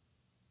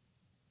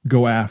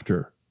go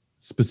after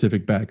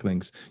specific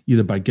backlinks,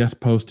 either by guest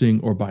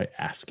posting or by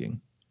asking.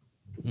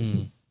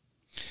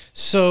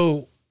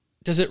 So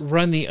does it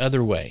run the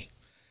other way?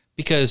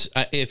 Because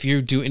if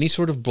you do any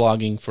sort of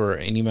blogging for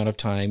any amount of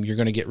time, you're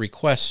going to get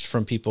requests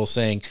from people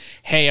saying,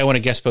 hey, I want to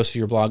guest post for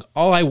your blog.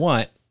 All I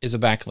want is a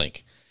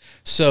backlink.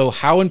 So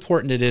how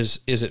important is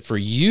it for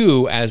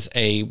you as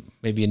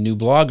maybe a new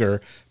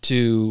blogger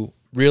to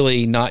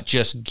really not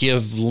just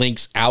give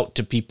links out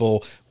to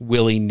people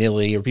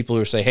willy-nilly, or people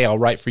who say, hey, I'll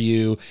write for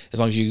you as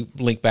long as you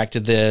link back to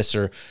this,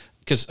 or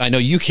because I know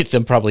you get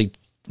them probably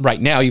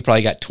right now, you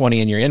probably got 20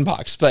 in your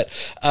inbox, but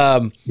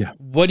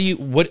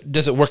what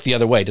does it work the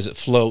other way? Does it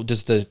flow?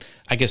 Does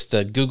I guess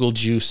the Google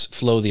juice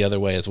flow the other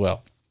way as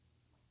well?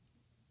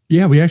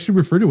 Yeah, we actually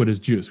refer to it as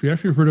juice. We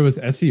actually refer to it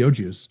as SEO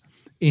juice,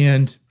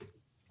 and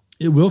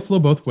it will flow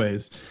both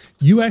ways.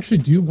 You actually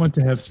do want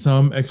to have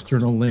some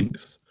external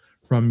links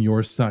from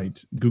your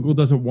site. Google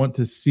doesn't want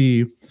to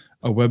see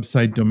a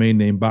website domain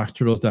name,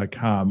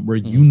 boxturtles.com, where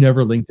you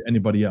never link to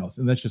anybody else.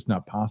 And that's just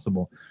not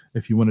possible.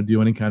 If you want to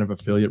do any kind of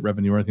affiliate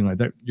revenue or anything like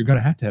that, you're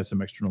going to have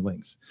some external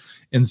links.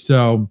 And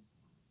so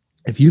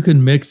if you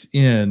can mix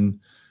in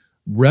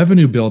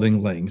revenue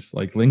building links,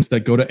 like links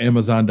that go to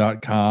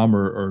Amazon.com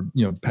or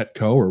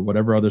Petco or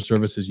whatever other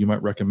services you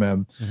might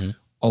recommend,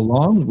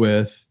 along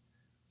with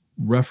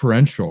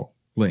referential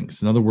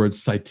links, in other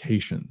words,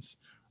 citations.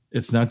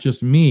 It's not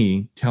just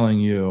me telling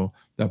you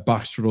that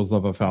box turtles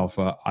love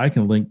alfalfa. I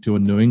can link to a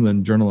New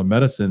England Journal of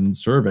Medicine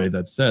survey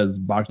that says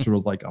box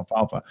turtles like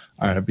alfalfa.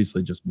 I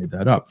obviously just made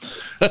that up.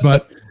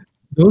 But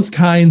those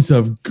kinds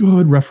of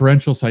good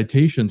referential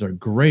citations are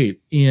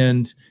great.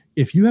 And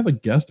if you have a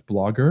guest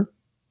blogger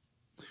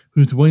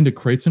who's willing to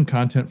create some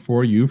content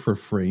for you for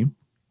free,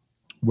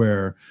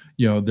 where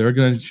they're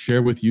going to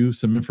share with you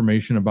some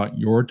information about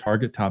your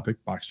target topic,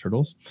 box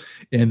turtles,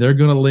 and they're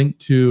going to link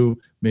to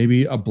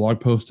maybe a blog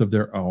post of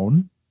their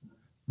own,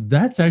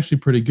 that's actually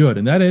pretty good.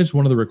 And that is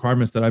one of the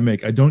requirements that I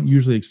make. I don't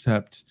usually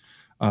accept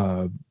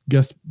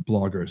guest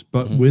bloggers,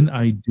 but when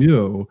I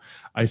do,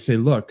 I say,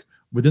 look,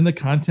 within the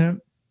content,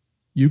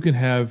 you can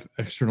have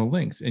external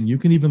links, and you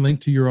can even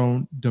link to your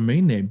own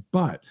domain name,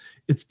 but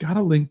it's got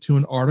to link to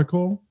an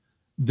article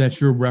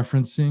that you're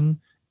referencing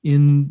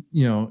in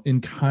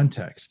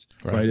context,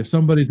 right? If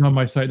somebody's on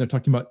my site and they're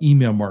talking about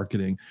email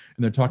marketing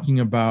and they're talking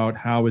about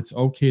how it's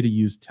okay to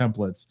use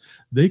templates,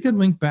 they can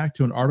link back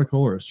to an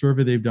article or a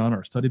survey they've done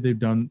or a study they've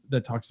done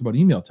that talks about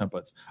email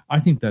templates. I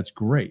think that's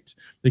great.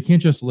 They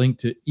can't just link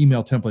to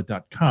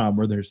emailtemplate.com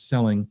where they're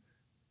selling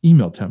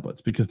email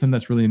templates, because then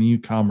that's really an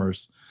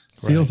e-commerce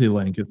salesy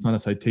link. It's not a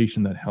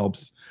citation that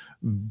helps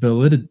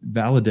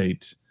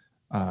validate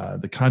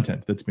the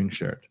content that's being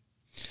shared.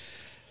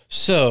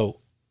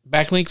 So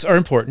backlinks are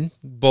important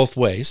both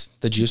ways.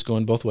 The juice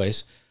going both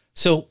ways.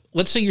 So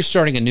let's say you're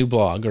starting a new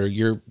blog, or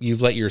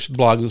you've let your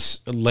blog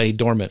lay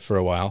dormant for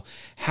a while.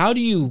 How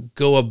do you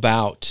go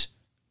about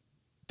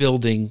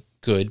building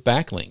good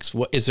backlinks?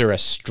 What is there a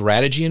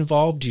strategy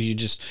involved? Do you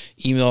just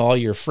email all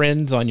your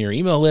friends on your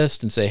email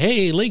list and say,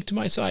 "Hey, link to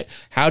my site"?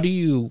 How do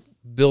you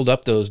build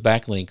up those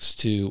backlinks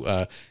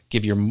to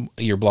give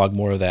your blog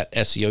more of that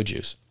SEO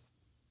juice?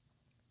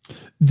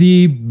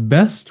 The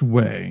best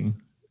way,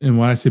 and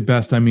when I say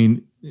best, I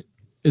mean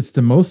it's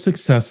the most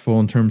successful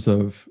in terms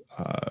of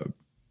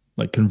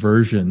like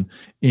conversion,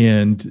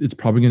 and it's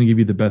probably going to give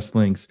you the best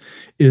links,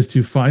 is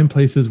to find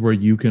places where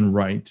you can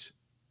write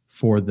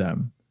for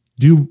them.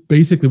 Do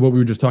basically what we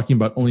were just talking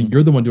about, only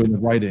you're the one doing the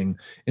writing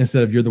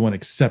instead of you're the one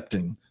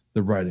accepting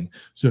the writing.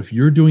 So if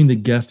you're doing the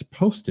guest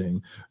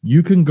posting,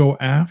 you can go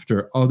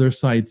after other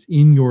sites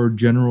in your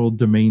general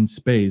domain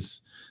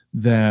space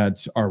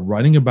that are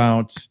writing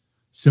about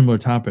similar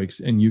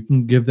topics, and you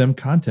can give them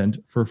content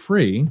for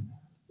free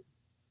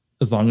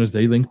as long as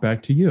they link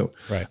back to you.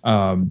 Right.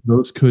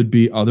 Those could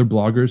be other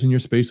bloggers in your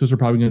space. Those are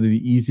probably going to be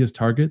the easiest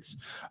targets.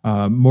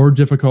 More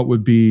difficult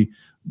would be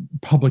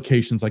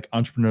publications like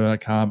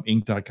entrepreneur.com,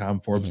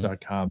 inc.com,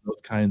 forbes.com.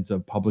 Those kinds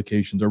of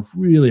publications are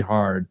really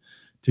hard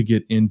to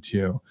get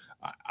into.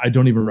 I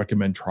don't even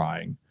recommend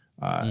trying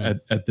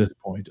at this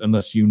point,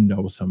 unless you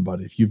know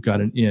somebody. If you've got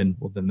an in,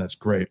 well, then that's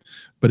great.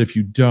 But if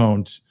you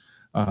don't,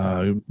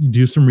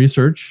 do some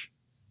research.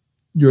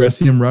 Your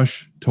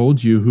SEMrush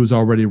told you who's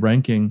already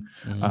ranking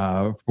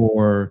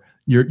for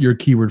your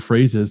keyword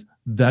phrases.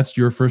 That's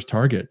your first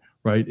target,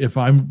 right? If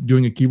I'm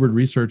doing a keyword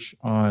research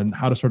on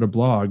how to start a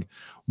blog,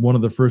 one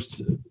of the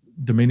first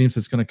domain names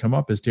that's going to come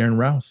up is Darren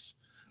Rouse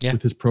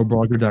with his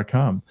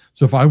problogger.com.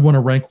 So if I want to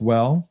rank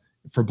well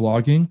for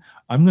blogging,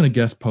 I'm going to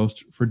guest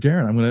post for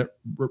Darren. I'm going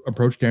to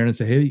approach Darren and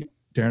say, "Hey,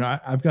 Darren,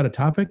 I've got a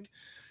topic.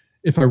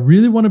 If I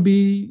really want to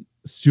be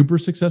super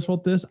successful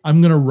at this, I'm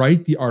going to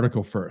write the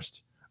article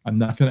first. I'm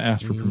not going to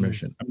ask for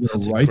permission. I'm going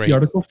to write the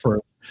article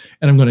first,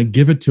 and I'm going to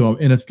give it to him.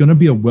 And it's going to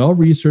be a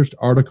well-researched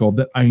article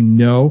that I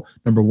know,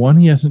 number one,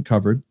 he hasn't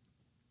covered.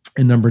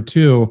 And number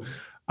two,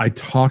 I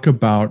talk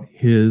about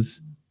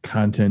his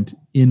content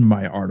in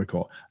my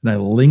article, and I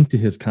link to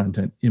his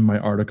content in my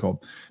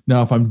article.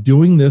 Now, if I'm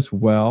doing this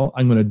well,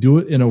 I'm going to do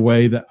it in a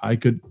way that I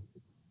could,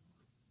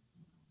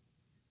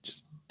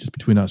 just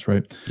between us,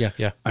 right?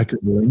 Yeah. I could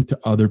link to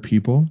other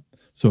people.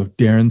 So if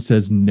Darren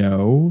says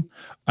no,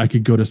 I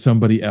could go to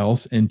somebody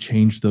else and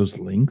change those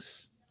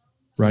links,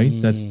 right?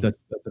 That's a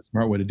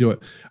smart way to do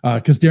it.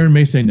 Because Darren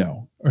may say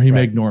no, or he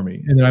may ignore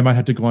me. And then I might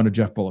have to go on to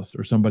Jeff Bullis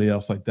or somebody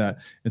else like that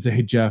and say,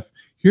 "Hey, Jeff,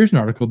 here's an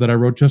article that I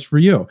wrote just for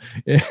you."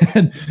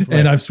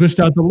 And I've switched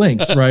out the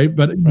links, right?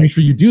 But make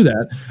sure you do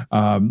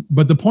that.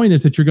 But the point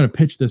is that you're going to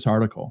pitch this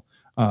article,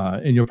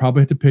 and you'll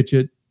probably have to pitch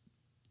it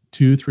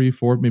 2, 3,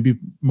 4, maybe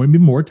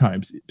more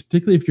times,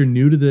 particularly if you're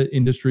new to the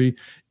industry.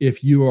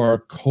 If you are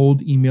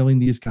cold emailing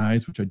these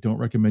guys, which I don't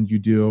recommend you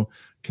do,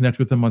 connect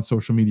with them on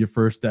social media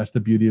first. That's the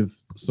beauty of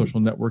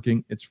social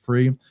networking. It's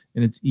free and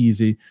it's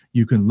easy.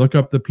 You can look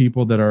up the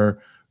people that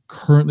are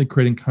currently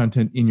creating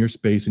content in your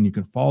space, and you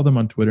can follow them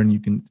on Twitter, and you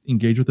can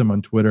engage with them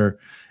on Twitter,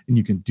 and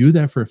you can do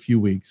that for a few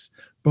weeks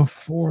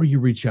before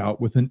you reach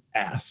out with an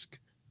ask.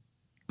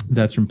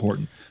 That's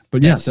important.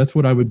 But that's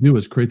what I would do,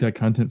 is create that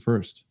content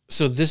first.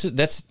 So this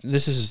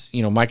is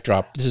mic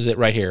drop. This is it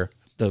right here.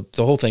 The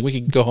whole thing. We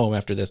could go home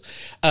after this.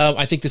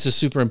 I think this is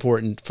super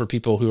important for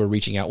people who are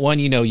reaching out. One,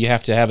 you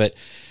have to have it.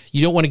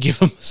 You don't want to give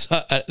them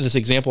this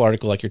example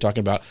article like you're talking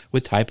about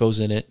with typos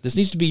in it. This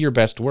needs to be your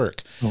best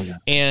work.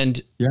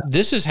 And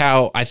this is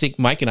how I think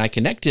Mike and I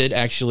connected,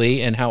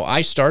 actually, and how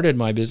I started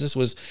my business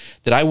was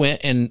that I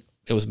went, and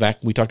it was back,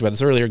 we talked about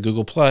this earlier,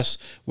 Google Plus,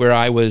 where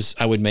I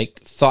would make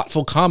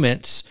thoughtful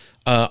comments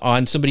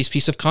on somebody's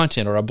piece of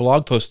content or a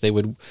blog post. They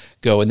would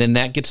go, and then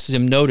that gets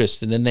them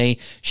noticed, and then they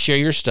share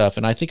your stuff.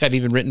 And I think I've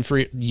even written for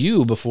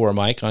you before,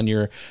 Mike, on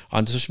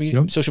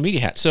social media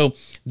hat. So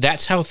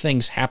that's how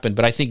things happen.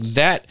 But I think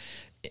that,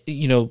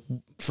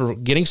 for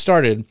getting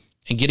started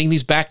and getting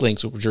these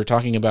backlinks, which you're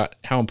talking about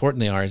how important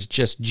they are, is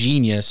just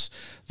genius.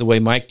 The way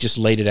Mike just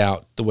laid it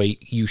out, the way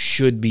you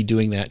should be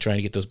doing that, trying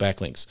to get those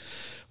backlinks.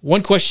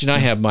 One question I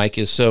have, Mike,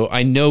 is, so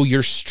I know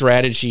your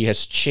strategy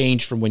has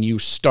changed from when you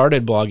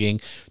started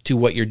blogging to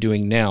what you're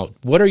doing now.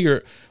 What are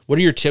your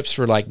tips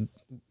for like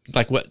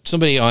what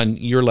somebody on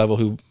your level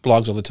who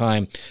blogs all the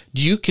time,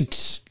 do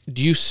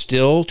you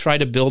still try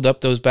to build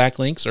up those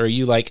backlinks, or are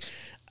you like,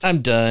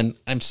 I'm done,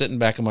 I'm sitting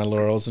back on my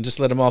laurels and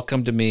just let them all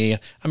come to me,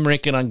 I'm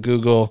ranking on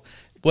Google?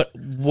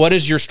 What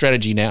is your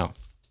strategy now?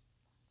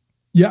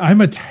 Yeah,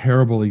 I'm a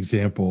terrible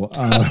example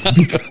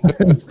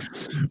because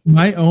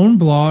my own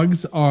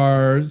blogs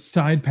are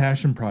side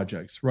passion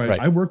projects, right?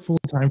 I work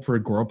full-time for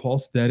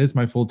Agorapulse. That is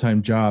my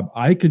full-time job.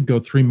 I could go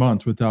 3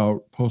 months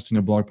without posting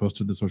a blog post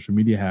to the social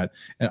media hat,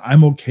 and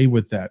I'm okay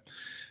with that.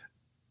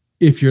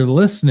 If you're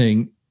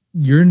listening,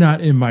 you're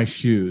not in my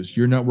shoes.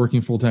 You're not working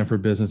full-time for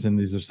business, and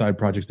these are side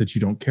projects that you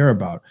don't care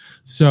about.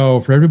 So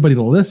for everybody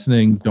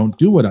listening, don't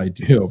do what I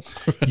do.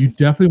 You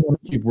definitely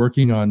want to keep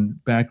working on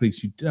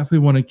backlinks. You definitely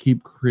want to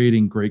keep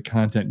creating great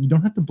content. You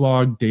don't have to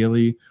blog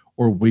daily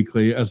or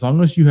weekly, as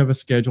long as you have a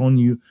schedule and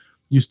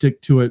you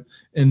stick to it.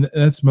 And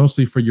that's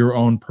mostly for your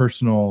own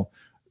personal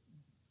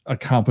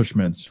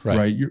accomplishments, Right.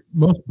 right?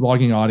 Most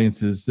blogging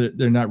audiences,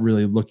 they're not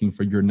really looking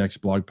for your next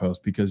blog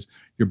post because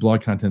your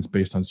blog content's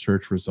based on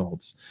search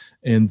results.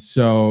 And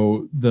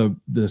so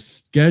the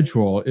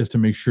schedule is to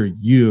make sure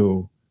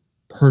you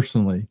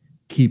personally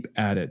keep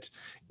at it.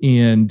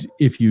 And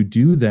if you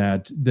do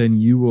that, then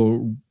you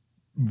will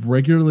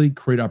regularly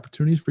create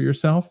opportunities for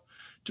yourself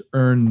to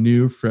earn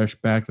new, fresh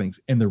backlinks.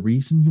 And the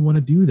reason you want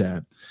to do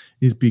that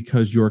is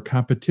because your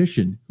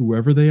competition,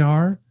 whoever they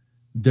are,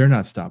 they're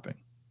not stopping.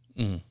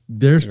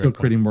 They're still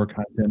creating more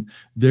content.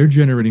 They're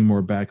generating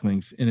more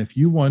backlinks. And if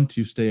you want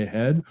to stay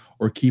ahead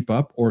or keep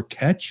up or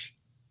catch,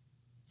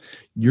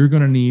 you're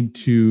going to need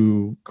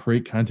to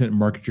create content and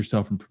market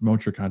yourself and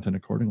promote your content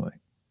accordingly.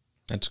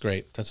 That's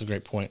great. That's a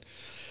great point.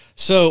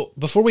 So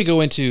before we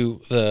go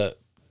into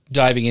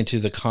diving into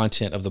the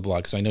content of the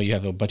blog, because I know you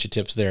have a bunch of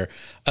tips there,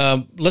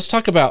 let's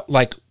talk about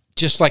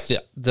just like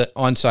the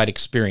on-site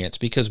experience,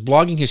 because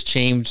blogging has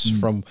changed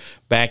from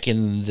back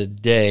in the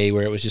day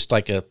where it was just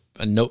like a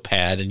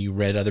notepad and you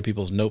read other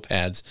people's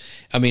notepads.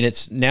 I mean,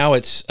 it's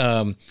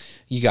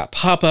you got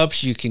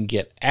pop-ups, you can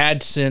get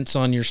AdSense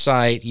on your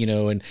site,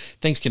 and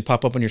things can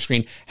pop up on your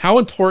screen. How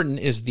important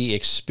is the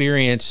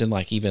experience and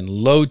like even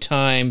load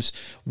times?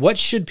 What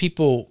should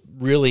people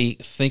really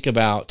think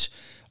about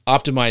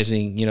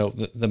optimizing,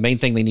 the main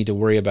thing they need to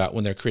worry about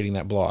when they're creating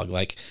that blog?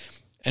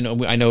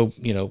 I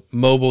know,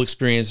 mobile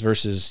experience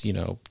versus,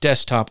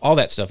 desktop, all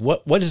that stuff.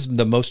 What is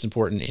the most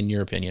important in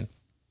your opinion?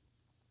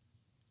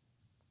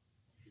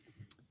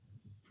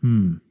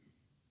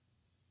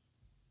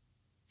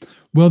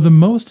 Well, the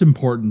most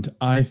important,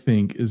 I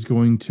think, is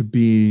going to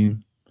be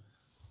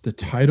the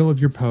title of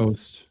your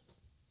post,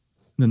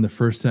 then the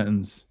first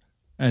sentence,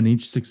 and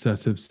each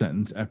successive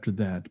sentence after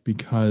that,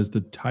 because the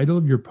title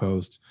of your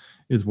post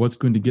is what's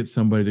going to get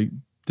somebody to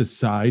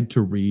decide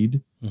to read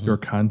your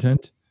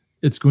content.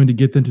 It's going to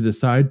get them to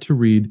decide to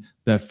read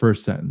that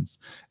first sentence.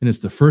 And it's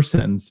the first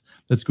sentence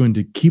that's going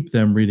to keep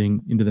them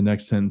reading into the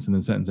next sentence and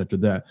the sentence after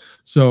that.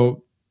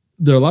 So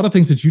there are a lot of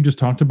things that you just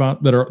talked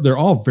about they're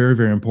all very,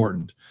 very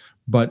important.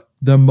 But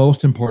the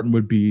most important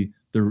would be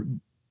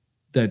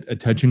that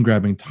attention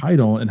grabbing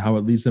title and how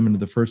it leads them into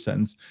the first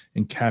sentence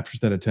and captures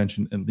that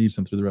attention and leads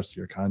them through the rest of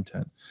your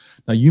content.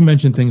 Now, you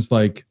mentioned things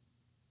like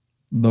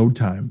load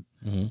time,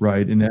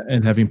 right?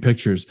 And having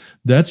pictures.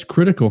 That's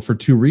critical for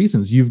two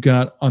reasons. You've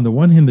got, on the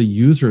one hand, the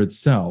user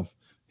itself,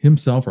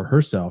 himself or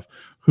herself,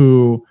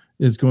 who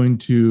is going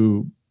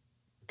to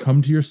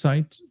come to your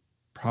site,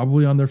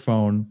 probably on their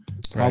phone,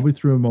 probably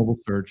through a mobile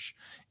search,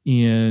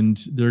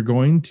 and they're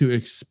going to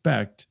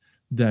expect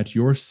that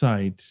your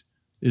site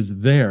is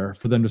there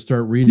for them to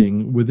start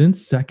reading within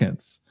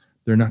seconds.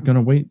 They're not going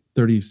to wait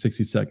 30,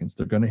 60 seconds.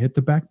 They're going to hit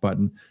the back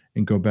button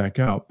and go back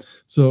out.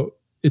 So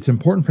it's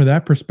important for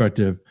that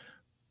perspective,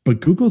 but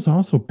Google's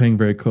also paying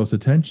very close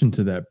attention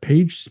to that.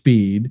 Page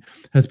speed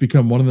has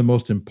become one of the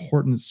most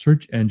important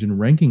search engine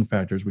ranking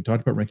factors. We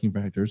talked about ranking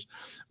factors.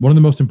 One of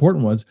the most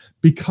important ones,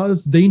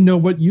 because they know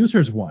what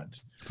users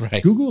want.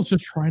 Right. Google's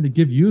just trying to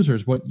give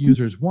users what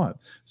users want.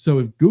 So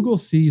if Google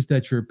sees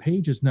that your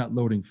page is not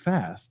loading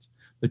fast,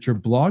 that your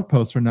blog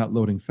posts are not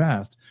loading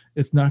fast,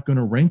 it's not going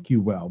to rank you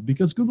well,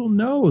 because Google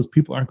knows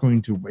people aren't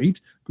going to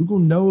wait. Google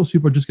knows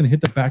people are just going to hit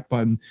the back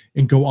button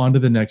and go on to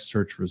the next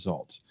search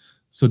result.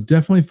 So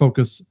definitely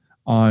focus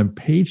on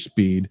page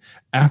speed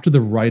after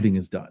the writing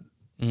is done.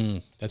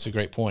 That's a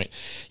great point.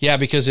 Yeah,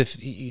 because if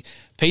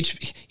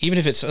page, even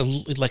if it's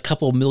like a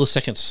couple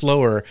milliseconds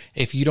slower,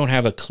 if you don't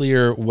have a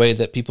clear way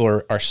that people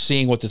are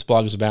seeing what this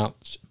blog is about,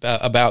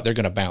 they're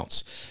going to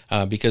bounce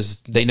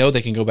because they know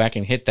they can go back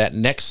and hit that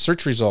next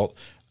search result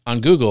on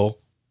Google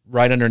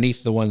right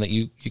underneath the one that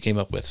you came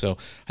up with. So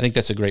I think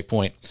that's a great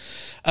point.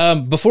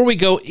 Before we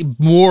go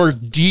more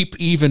deep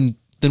even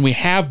than we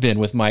have been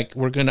with Mike,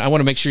 I want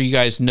to make sure you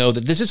guys know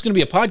that this is going to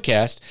be a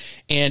podcast.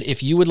 And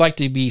if you would like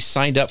to be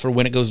signed up for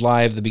when it goes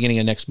live the beginning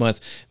of next month,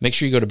 make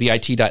sure you go to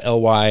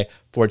bit.ly/IV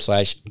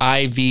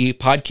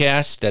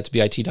podcast. That's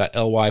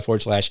bit.ly/IV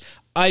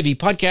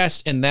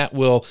podcast. And that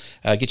will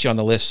get you on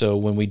the list. So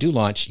when we do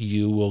launch,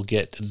 you will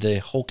get the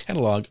whole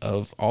catalog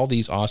of all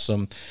these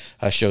awesome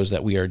shows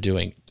that we are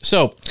doing.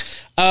 So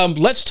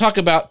let's talk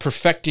about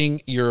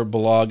perfecting your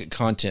blog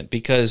content,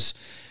 because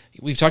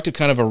we've talked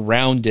kind of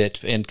around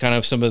it and kind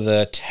of some of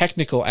the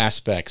technical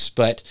aspects,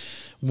 but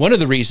one of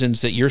the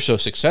reasons that you're so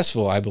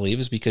successful, I believe,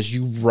 is because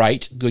you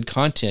write good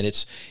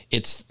content.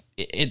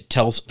 It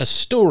tells a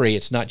story.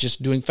 It's not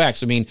just doing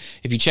facts. I mean,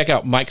 if you check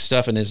out Mike's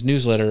stuff in his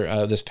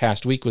newsletter this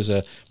past week was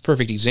a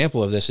perfect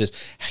example of this. Is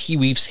he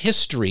weaves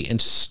history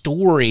and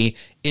story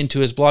into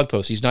his blog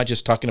posts. He's not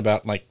just talking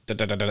about like,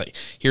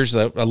 here's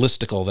a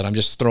listicle that I'm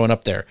just throwing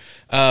up there.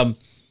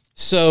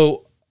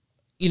 So,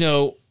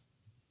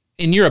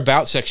 in your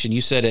about section,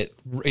 you said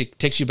it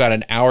takes you about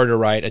an hour to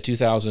write a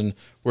 2,000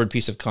 word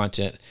piece of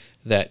content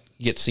that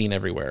gets seen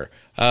everywhere.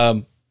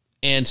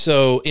 And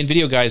so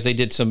Invideo guys, they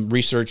did some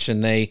research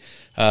and they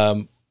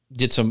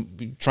did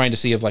some trying to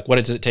see of like, what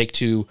does it take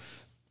to,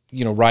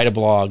 write a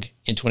blog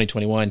in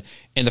 2021.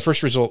 And the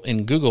first result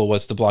in Google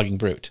was the Blogging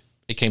Brute.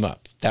 It came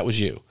up. That was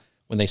you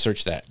when they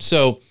searched that.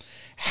 So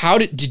how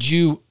did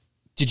you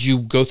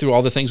go through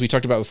all the things we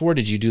talked about before?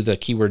 Did you do the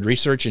keyword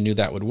research and knew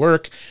that would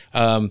work?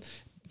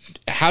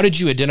 How did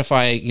you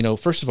identify, you know,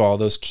 first of all,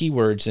 those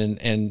keywords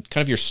and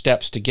kind of your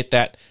steps to get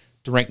that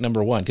to rank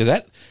number one?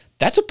 Because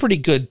that's a pretty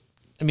good,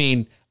 I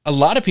mean, a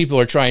lot of people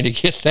are trying to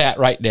get that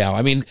right now.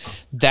 I mean,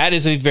 that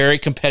is a very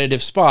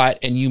competitive spot,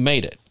 and you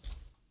made it.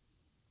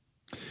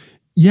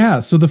 Yeah.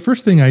 So the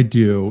first thing I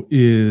do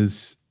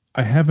is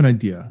I have an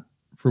idea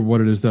for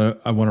what it is that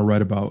I want to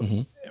write about.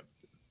 Mm-hmm.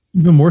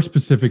 Even more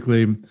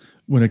specifically,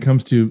 when it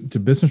comes to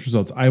business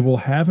results, I will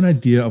have an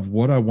idea of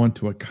what I want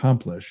to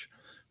accomplish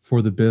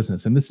for the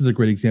business. And this is a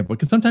great example,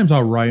 because sometimes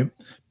I'll write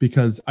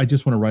because I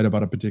just want to write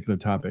about a particular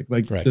topic.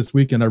 Like this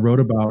weekend, I wrote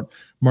about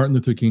Martin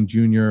Luther King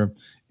Jr.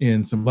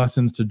 and some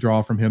lessons to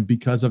draw from him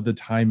because of the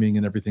timing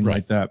and everything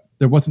like that.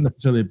 There wasn't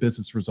necessarily a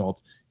business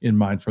result in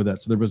mind for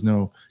that. So there was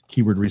no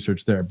keyword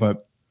research there.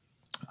 But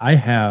I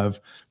have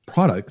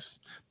products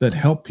that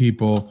help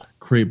people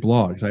create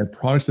blogs. I have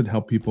products that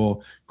help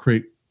people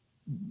create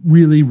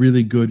really,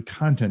 really good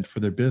content for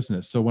their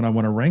business. So when I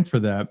want to rank for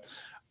that,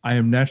 I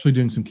am naturally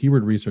doing some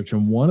keyword research.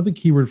 And one of the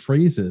keyword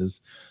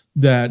phrases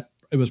that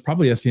it was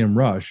probably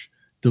SEMrush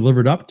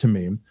delivered up to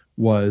me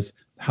was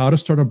how to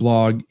start a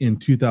blog in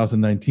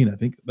 2019. I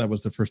think that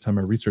was the first time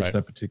I researched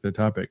that particular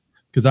topic,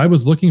 because I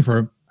was looking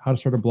for how to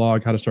start a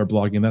blog, how to start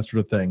blogging, that sort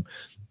of thing.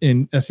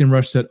 And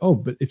SEMrush said, oh,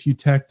 but if you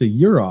tack the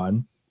year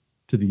on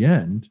to the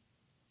end,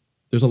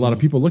 there's a lot of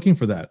people looking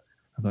for that.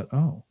 I thought,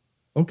 oh,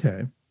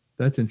 okay,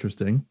 that's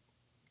interesting,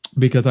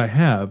 because I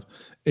have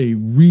a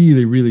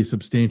really, really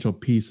substantial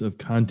piece of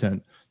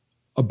content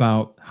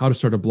about how to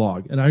start a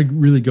blog. And I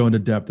really go into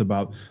depth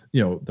about,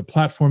 you know, the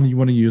platform you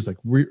want to use, like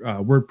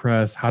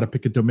WordPress, how to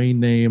pick a domain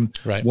name,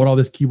 what all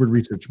this keyword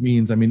research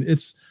means. I mean,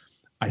 it's,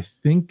 I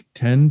think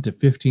 10 to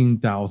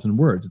 15,000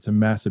 words. It's a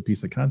massive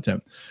piece of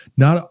content.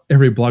 Not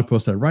every blog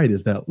post I write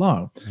is that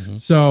long.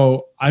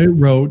 So I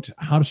wrote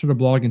how to start a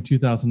blog in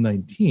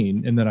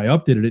 2019, and then I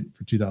updated it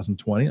for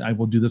 2020. I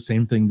will do the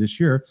same thing this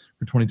year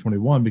for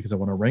 2021, because I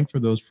want to rank for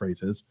those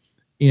phrases.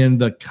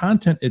 And the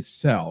content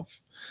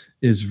itself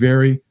is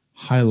very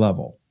high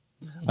level.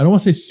 I don't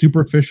want to say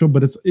superficial,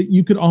 but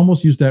you could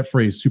almost use that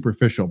phrase,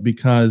 superficial,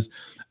 because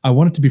I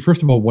want it to be,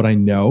 first of all, what I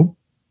know.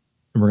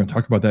 And we're going to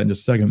talk about that in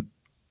just a second.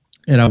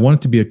 And I want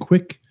it to be a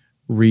quick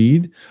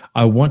read.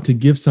 I want to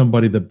give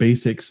somebody the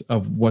basics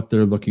of what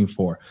they're looking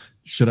for.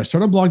 Should I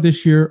start a blog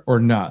this year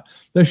or not?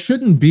 That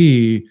shouldn't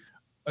be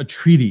a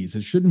treatise.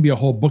 It shouldn't be a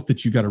whole book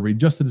that you got to read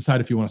just to decide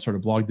if you want to start a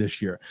blog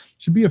this year. It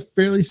should be a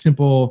fairly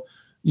simple,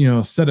 you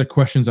know, set of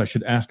questions I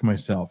should ask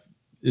myself.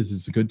 Is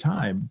this a good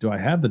time? Do I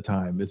have the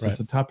time? Is this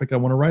a topic I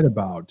want to write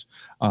about?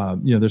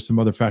 You know, there's some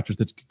other factors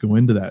that could go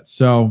into that.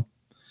 So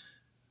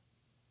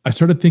I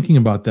started thinking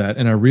about that,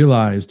 and I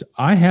realized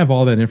I have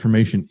all that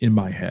information in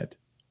my head.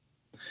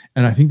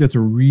 And I think that's a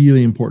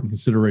really important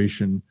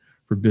consideration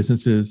for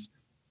businesses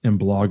and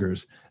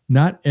bloggers.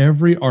 Not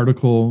every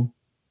article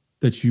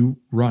that you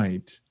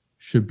write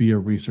should be a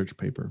research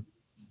paper.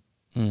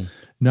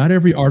 Not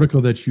every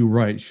article that you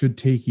write should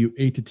take you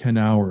 8 to 10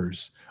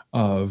 hours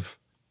of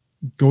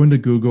going to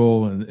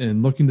Google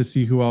and looking to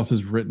see who else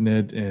has written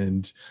it.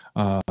 And,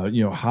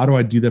 you know, how do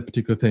I do that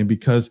particular thing?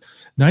 Because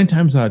 9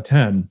 times out of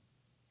 10,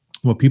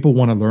 what people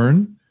want to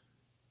learn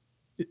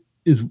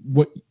is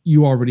what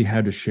you already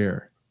had to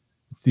share.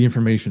 It's the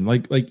information.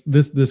 Like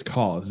this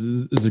call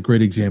is a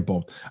great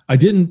example. I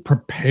didn't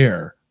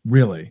prepare,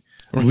 really.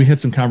 We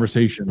had some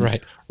conversation.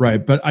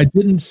 Right. But I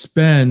didn't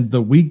spend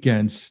the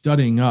weekend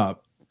studying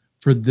up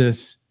for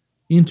this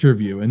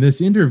interview. And this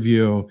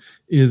interview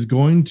is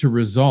going to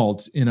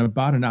result in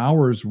about an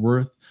hour's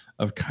worth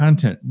of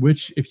content,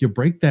 which, if you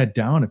break that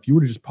down, if you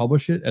were to just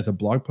publish it as a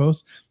blog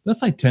post,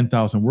 that's like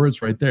 10,000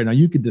 words right there. Now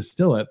you could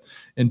distill it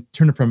and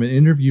turn it from an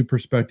interview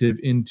perspective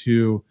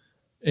into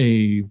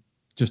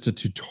just a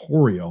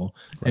tutorial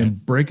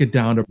and break it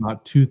down to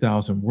about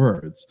 2,000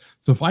 words.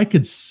 So if I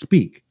could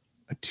speak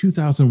a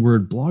 2,000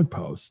 word blog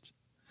post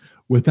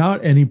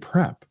without any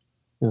prep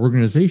or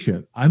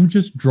organization, I'm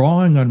just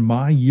drawing on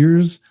my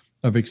years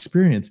of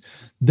experience.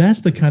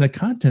 That's the kind of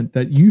content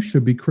that you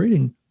should be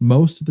creating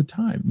most of the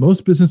time.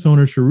 Most business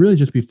owners should really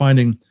just be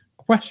finding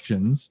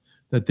questions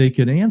that they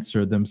can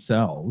answer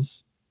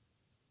themselves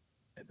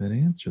and then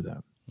answer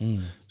them.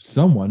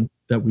 Someone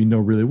that we know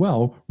really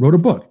well wrote a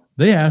book.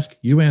 They ask,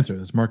 you answer.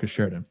 That's Marcus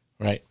Sheridan.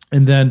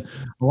 And then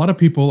a lot of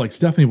people, like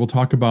Stephanie, will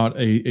talk about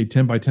a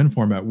 10 by 10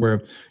 format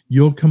where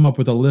you'll come up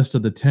with a list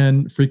of the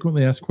 10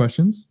 frequently asked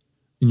questions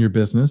in your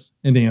business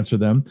and answer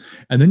them.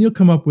 And then you'll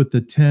come up with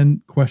the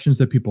 10 questions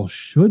that people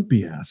should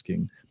be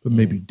asking, but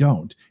maybe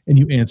don't. And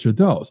you answer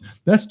those.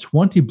 That's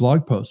 20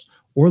 blog posts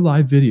or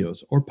live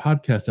videos or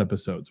podcast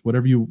episodes,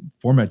 whatever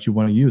format you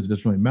want to use. It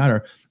doesn't really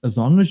matter, as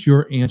long as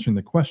you're answering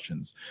the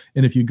questions.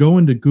 And if you go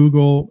into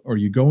Google or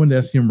you go into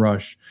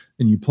SEMrush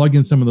and you plug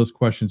in some of those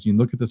questions, you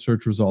look at the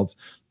search results,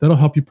 that'll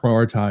help you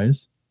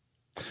prioritize.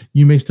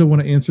 You may still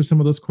want to answer some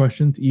of those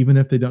questions, even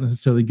if they don't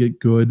necessarily get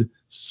good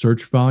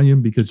search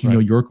volume, because you know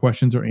your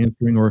questions are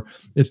answering, or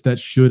it's that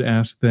should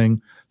ask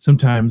thing.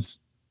 Sometimes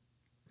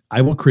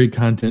I will create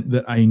content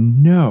that I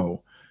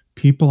know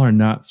people are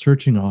not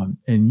searching on,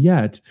 and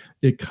yet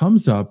it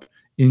comes up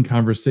in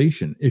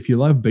conversation. If you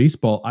love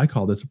baseball, I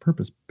call this a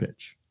purpose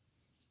pitch.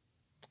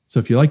 So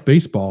if you like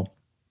baseball,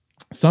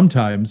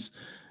 sometimes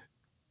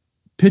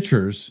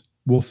pitchers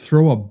will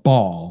throw a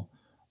ball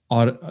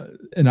on,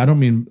 and I don't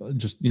mean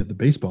just the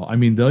baseball. I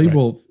mean they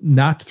will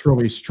not throw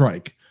a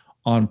strike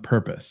on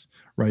purpose,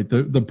 right?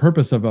 The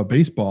purpose of a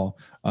baseball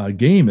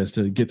game is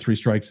to get 3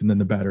 strikes and then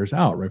the batter is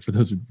out, right? For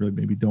those who really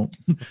maybe don't,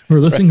 who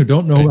are listening who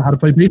don't know how to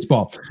play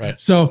baseball.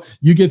 So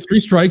you get 3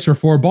 strikes or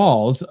 4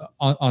 balls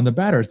on the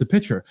batter as the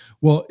pitcher.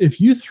 Well,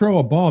 if you throw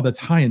a ball that's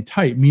high and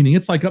tight, meaning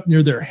it's like up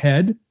near their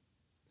head,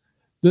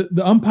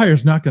 the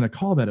umpire's not going to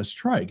call that a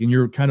strike, and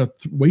you're kind of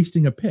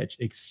wasting a pitch,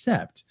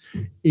 except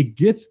it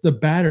gets the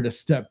batter to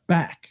step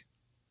back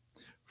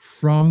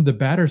from the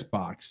batter's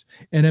box,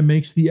 and it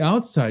makes the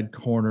outside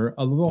corner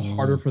a little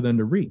harder for them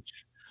to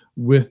reach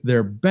with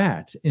their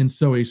bat. And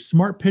so a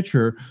smart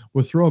pitcher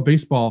will throw a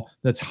baseball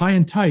that's high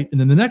and tight,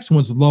 and then the next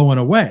one's low and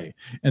away,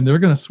 and they're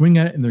going to swing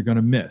at it and they're going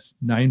to miss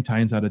 9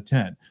 times out of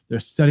 10. They're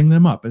setting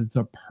them up. It's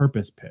a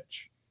purpose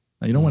pitch.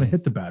 Now, you don't want to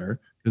hit the batter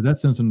because that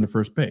sends them to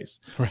first base.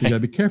 You got to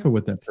be careful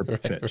with that purpose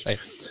pitch.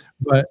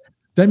 But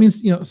that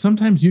means,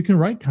 sometimes you can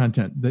write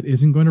content that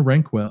isn't going to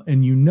rank well,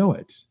 and you know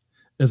it,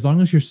 as long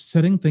as you're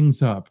setting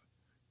things up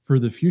for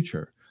the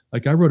future.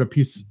 Like I wrote a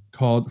piece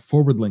called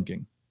Forward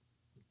Linking.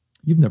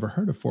 You've never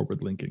heard of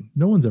forward linking.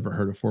 No one's ever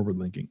heard of forward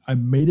linking. I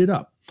made it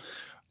up.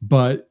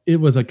 But it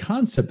was a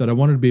concept that I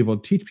wanted to be able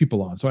to teach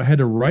people on. So I had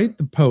to write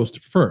the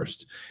post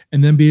first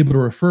and then be able to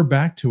refer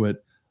back to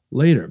it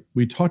later.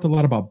 We talked a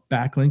lot about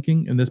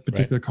backlinking in this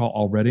particular call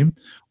already.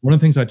 One of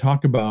the things I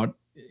talk about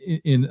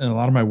in a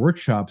lot of my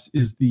workshops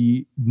is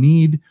the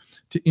need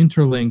to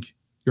interlink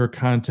your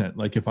content.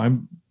 Like if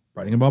I'm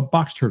writing about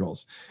box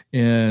turtles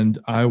and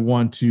I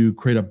want to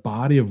create a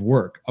body of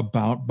work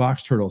about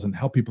box turtles and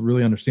help people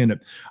really understand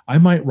it, I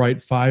might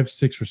write 5,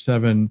 6, or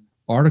 7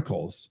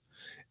 articles,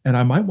 and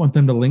I might want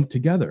them to link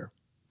together.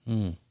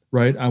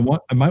 Right? I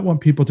might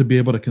want people to be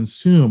able to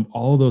consume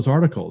all of those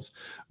articles.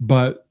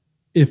 But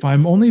if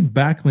I'm only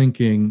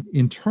backlinking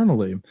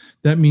internally,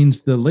 that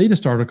means the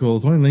latest article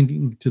is only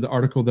linking to the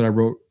article that I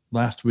wrote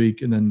last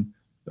week and then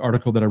the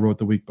article that I wrote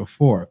the week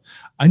before.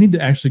 I need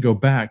to actually go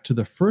back to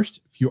the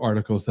first few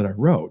articles that I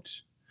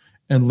wrote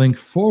and link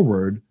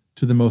forward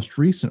to the most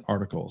recent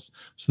articles.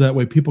 So that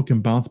way people can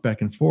bounce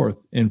back and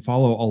forth and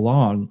follow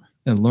along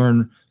and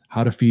learn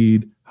how to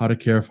feed, how to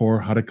care for,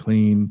 how to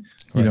clean,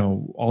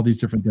 all these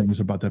different things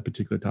about that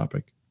particular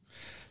topic.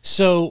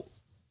 So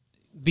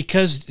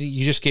because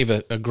you just gave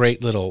a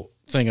great little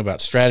thing about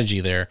strategy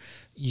there,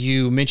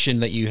 you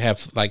mentioned that you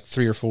have like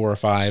 3 or 4 or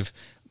 5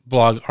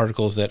 blog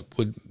articles that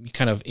would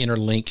kind of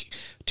interlink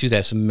to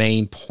this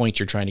main point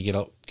you're trying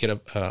to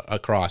get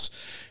across.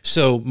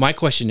 So my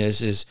question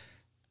is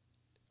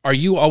are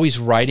you always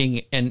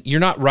writing, and you're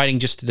not writing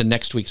just to the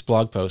next week's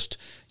blog post,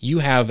 you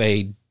have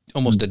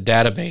almost a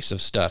database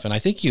of stuff. And I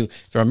think you,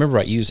 if I remember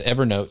right, you use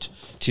Evernote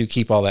to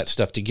keep all that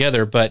stuff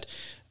together. But,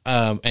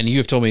 and you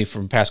have told me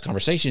from past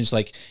conversations,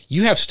 like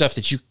you have stuff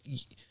that you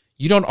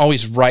don't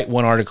always write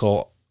one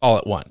article all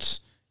at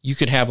once. You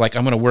could have like,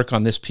 I'm going to work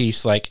on this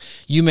piece. Like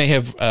you may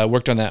have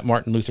worked on that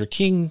Martin Luther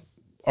King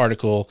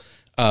article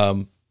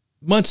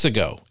months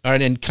ago,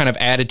 and kind of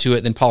added to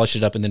it, then polished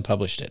it up and then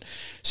published it.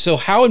 So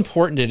how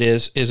important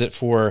is it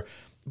for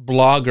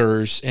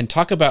bloggers, and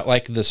talk about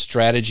like the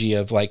strategy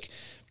of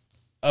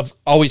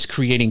always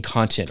creating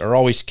content or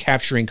always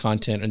capturing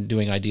content and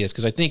doing ideas?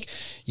 Because I think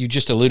you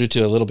just alluded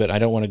to a little bit. I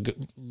don't want to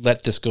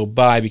let this go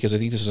by because I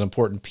think this is an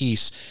important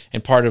piece,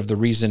 and part of the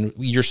reason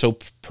you're so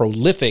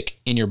prolific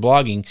in your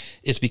blogging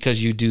is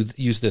because you do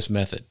use this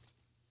method.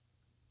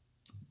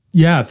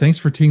 Yeah, thanks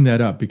for teeing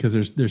that up, because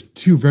there's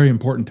 2 very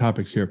important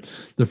topics here.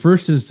 The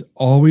first is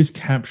always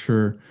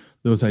capture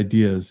those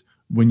ideas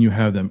when you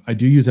have them. I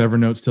do use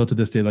Evernote still to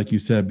this day, like you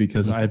said,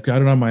 because I've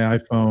got it on my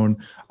iPhone,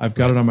 I've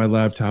got it on my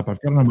laptop,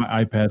 I've got it on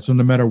my iPad. So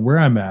no matter where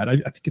I'm at, I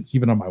think it's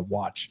even on my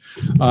watch.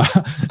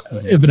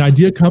 If an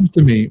idea comes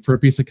to me for a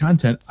piece of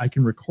content, I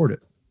can record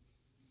it.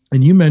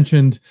 And you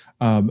mentioned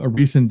a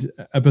recent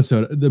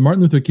episode. The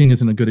Martin Luther King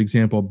isn't a good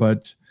example,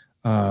 but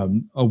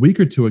a week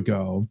or 2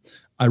 ago,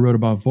 I wrote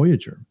about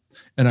Voyager.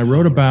 And I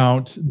wrote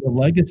about the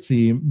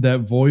legacy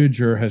that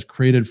Voyager has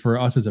created for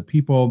us as a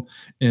people,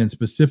 and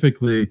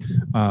specifically,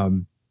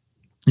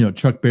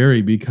 Chuck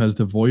Berry, because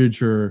the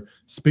Voyager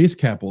space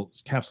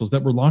capsules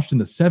that were launched in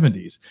the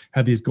 70s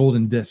have these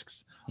golden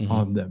discs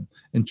on them.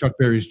 And Chuck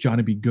Berry's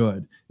Johnny Be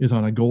Good is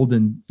on a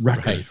golden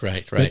record.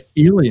 Right. That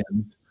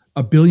aliens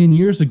 1 billion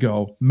years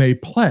ago may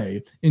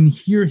play and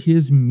hear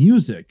his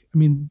music. I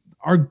mean,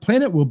 our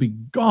planet will be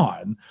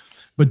gone,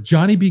 but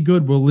Johnny Be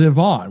Good will live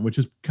on, which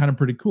is kind of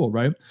pretty cool,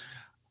 right?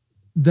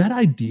 That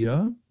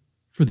idea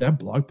for that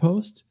blog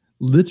post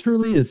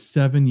literally is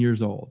 7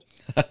 years old.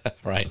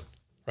 Right.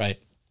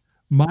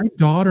 My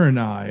daughter and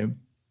I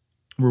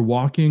were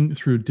walking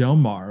through Del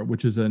Mar,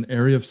 which is an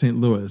area of St.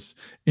 Louis,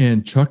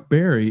 and Chuck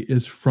Berry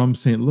is from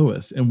St.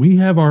 Louis. And we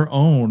have our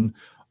own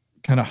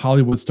kind of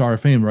Hollywood star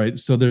of fame, right?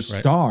 So there's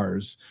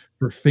stars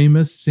for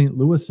famous St.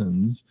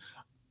 Louisans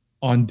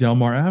on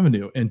Delmar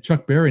Avenue. And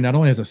Chuck Berry not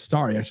only has a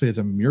star, he actually has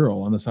a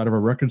mural on the side of a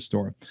record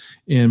store.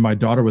 And my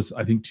daughter was,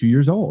 I think, 2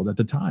 years old at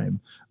the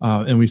time.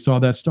 And we saw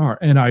that star.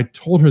 And I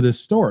told her this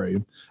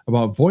story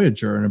about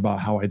Voyager and about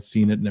how I'd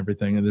seen it and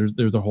everything. And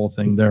there's a whole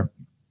thing there.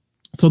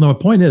 So the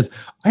point is,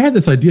 I had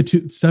this idea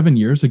 7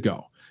 years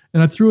ago,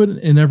 and I threw it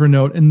in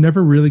Evernote and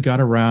never really got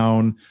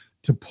around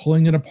to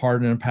pulling it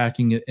apart and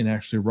unpacking it and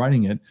actually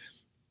writing it.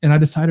 And I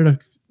decided,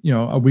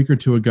 a week or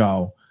two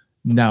ago,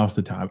 now's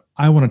the time.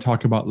 I want to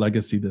talk about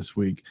legacy this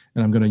week,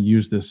 and I'm going to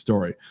use this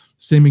story.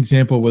 Same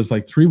example was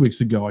like 3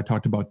 weeks ago. I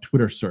talked about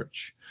Twitter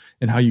search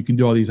and how you can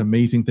do all these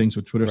amazing things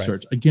with Twitter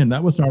search. Again,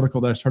 that was an article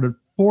that I started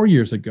 4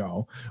 years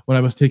ago when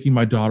I was taking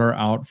my daughter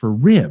out for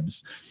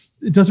ribs.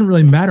 It doesn't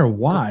really matter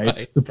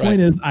why. The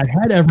point is, I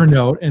had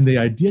Evernote, and the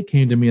idea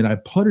came to me, and I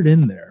put it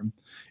in there,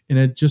 and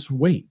it just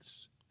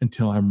waits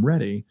until I'm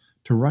ready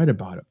to write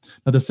about it.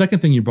 Now, the second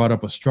thing you brought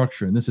up was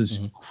structure, and this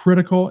is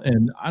critical,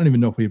 and I don't even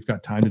know if we've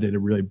got time today to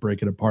really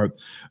break it apart,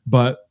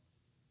 but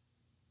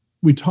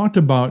we talked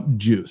about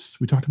juice.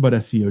 We talked about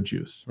SEO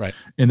juice,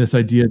 and this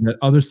idea that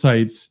other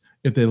sites,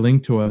 if they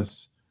link to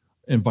us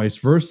and vice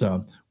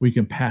versa, we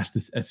can pass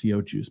this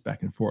SEO juice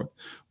back and forth.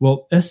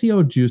 Well,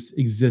 SEO juice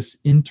exists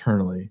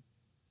internally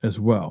as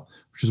well,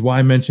 which is why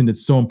I mentioned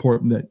it's so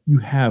important that you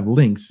have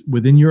links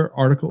within your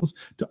articles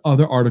to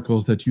other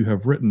articles that you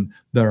have written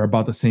that are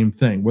about the same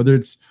thing, whether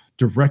it's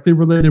directly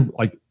related,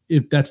 like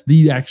if that's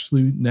the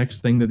actually next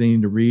thing that they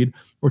need to read,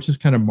 or it's just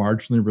kind of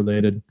marginally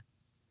related.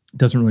 It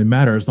doesn't really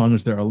matter as long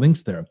as there are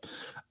links there.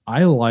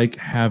 I like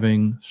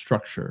having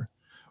structure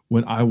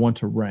when I want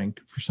to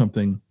rank for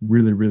something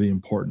really, really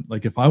important.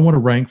 Like if I want to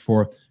rank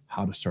for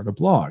how to start a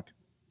blog,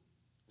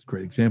 it's a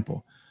great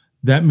example.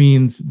 That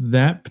means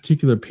that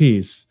particular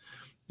piece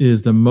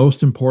is the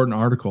most important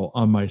article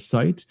on my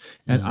site,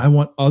 and I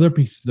want other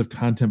pieces of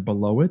content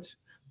below it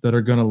that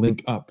are going to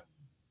link up,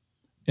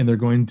 and they're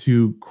going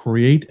to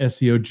create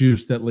SEO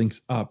juice that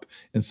links up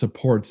and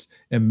supports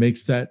and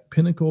makes that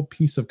pinnacle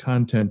piece of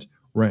content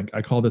rank.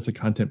 I call this a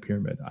content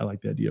pyramid. I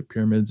like the idea of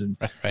pyramids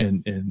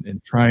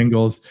and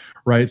triangles,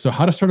 right? So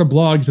how to start a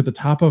blog is at the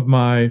top of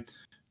my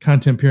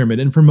content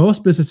pyramid. And for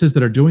most businesses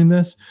that are doing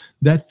this,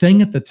 that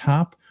thing at the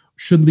top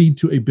should lead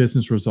to a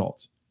business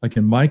result. Like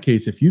in my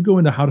case, if you go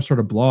into how to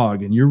start a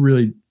blog and you're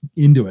really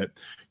into it,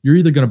 you're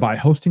either going to buy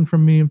hosting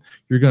from me,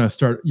 you're going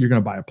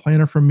to buy a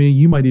planner from me,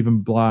 you might even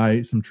buy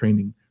some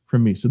training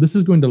from me. So this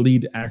is going to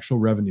lead to actual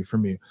revenue for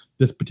me,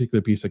 this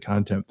particular piece of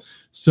content.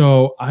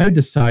 So I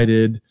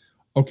decided,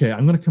 okay,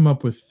 I'm going to come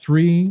up with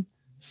 3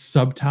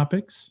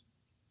 subtopics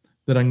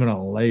that I'm going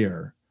to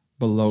layer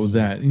below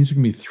that. And these are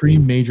going to be 3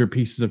 major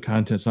pieces of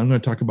content. So I'm going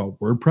to talk about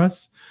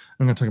WordPress,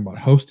 I'm going to talk about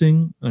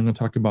hosting, I'm going to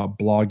talk about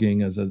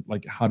blogging as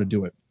like how to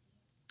do it.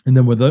 And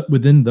then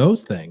within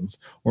those things,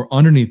 or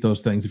underneath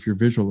those things, if you're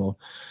visual,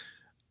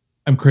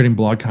 I'm creating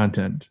blog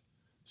content.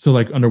 So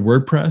like under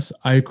WordPress,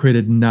 I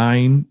created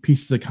 9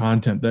 pieces of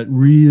content that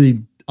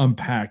really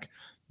unpack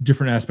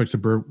different aspects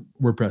of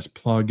WordPress,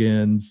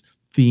 plugins,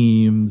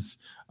 themes,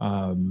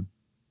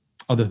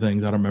 other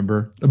things. I don't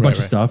remember, a bunch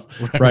of stuff,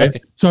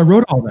 right? So I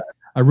wrote all that.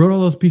 I wrote all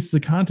those pieces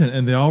of content,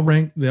 and they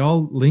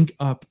all link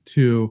up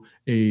to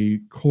a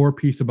core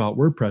piece about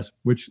WordPress,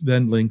 which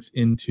then links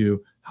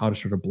into how to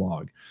start a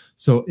blog.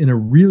 So in a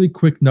really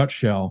quick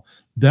nutshell,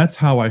 that's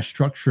how I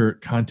structure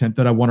content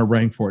that I want to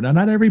rank for. Now,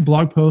 not every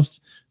blog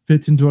post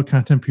fits into a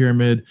content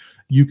pyramid.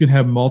 You can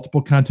have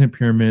multiple content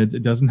pyramids.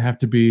 It doesn't have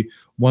to be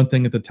one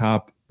thing at the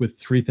top with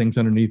 3 things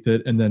underneath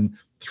it and then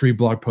 3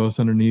 blog posts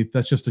underneath.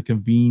 That's just a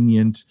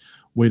convenient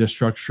way to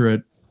structure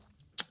it.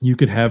 You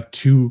could have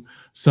 2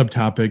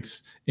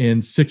 subtopics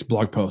and 6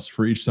 blog posts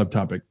for each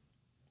subtopic.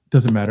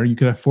 Doesn't matter. You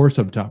could have 4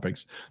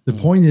 subtopics. The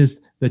point is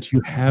that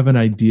you have an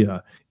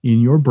idea in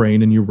your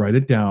brain and you write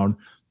it down.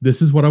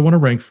 This is what I want to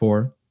rank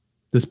for,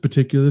 this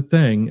particular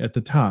thing at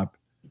the top.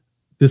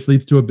 This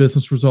leads to a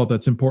business result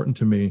that's important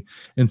to me.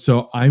 And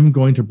so I'm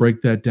going to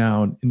break that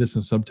down into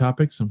some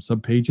subtopics, some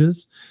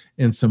subpages,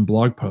 and some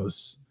blog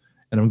posts.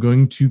 And I'm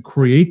going to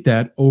create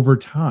that over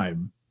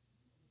time,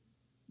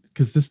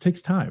 because this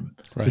takes time.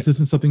 This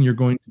isn't something you're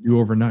going to do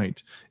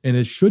overnight. And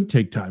it should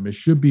take time. It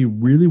should be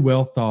really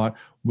well thought,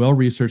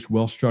 well-researched,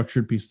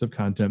 well-structured pieces of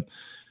content.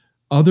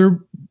 Other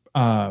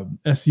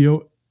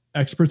SEO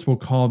experts will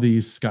call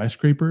these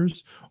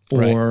skyscrapers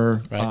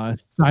or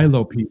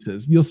silo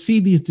pieces. You'll see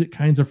these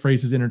kinds of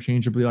phrases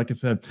interchangeably. Like I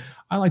said,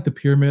 I like the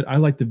pyramid. I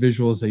like the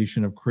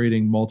visualization of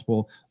creating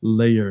multiple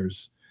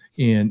layers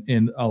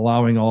and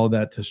allowing all of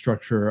that to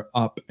structure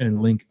up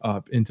and link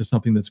up into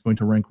something that's going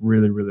to rank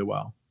really, really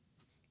well.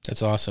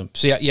 That's awesome.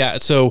 So yeah.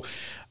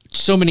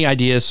 So many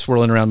ideas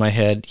swirling around my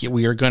head.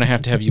 We are going to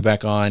have you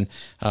back on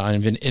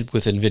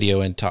with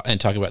Invideo and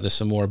talk about this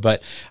some more.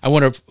 But I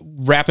want to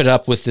wrap it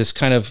up with this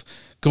kind of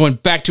going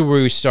back to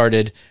where we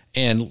started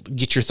and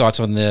get your thoughts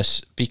on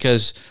this,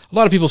 because a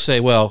lot of people say,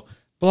 well,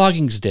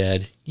 blogging's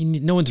dead.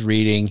 No one's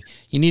reading.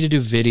 You need to do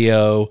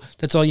video.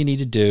 That's all you need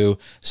to do.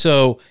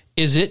 So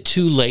is it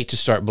too late to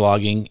start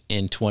blogging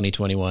in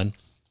 2021?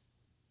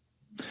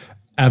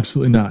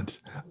 Absolutely not.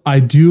 I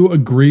do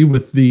agree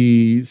with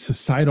the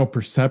societal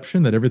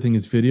perception that everything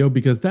is video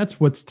because that's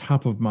what's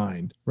top of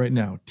mind right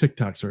now.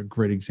 TikToks are a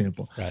great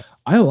example. Right.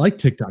 I like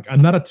TikTok.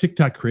 I'm not a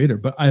TikTok creator,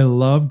 but I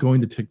love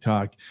going to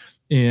TikTok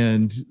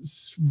and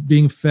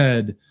being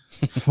fed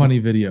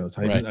funny videos.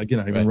 I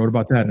even wrote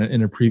about that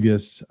in a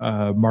previous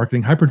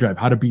marketing hyperdrive,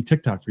 how to beat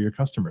TikTok for your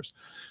customers.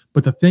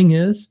 But the thing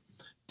is,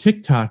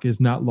 TikTok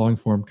is not long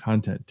form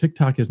content.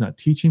 TikTok is not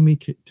teaching me.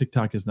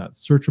 TikTok is not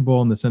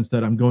searchable in the sense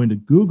that I'm going to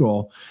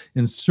Google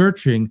and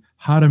searching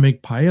how to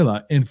make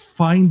paella and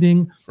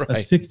finding a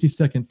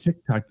 60-second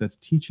TikTok that's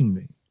teaching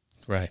me.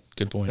 Right.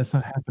 Good point. That's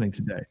not happening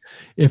today.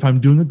 If I'm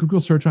doing a Google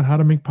search on how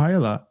to make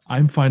paella,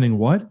 I'm finding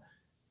what?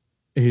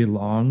 A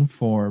long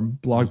form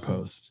blog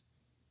post.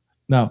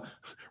 Now,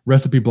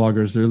 recipe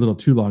bloggers, they're a little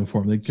too long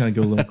form. They kind of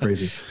go a little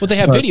crazy. Well, they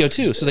have video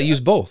too, so they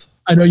use both.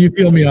 I know you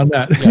feel me on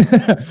that.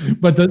 Yeah.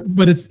 but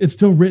it's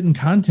still written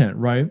content,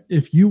 right?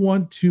 If you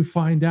want to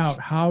find out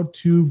how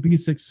to be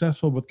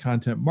successful with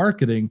content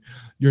marketing,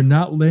 you're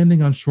not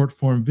landing on short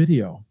form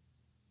video.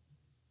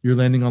 You're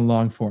landing on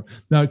long form.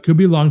 Now, it could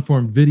be long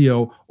form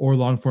video or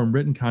long form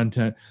written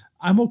content.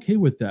 I'm okay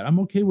with that. I'm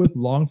okay with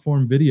long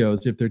form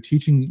videos if they're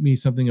teaching me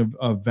something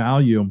of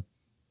value.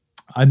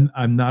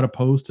 I'm not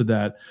opposed to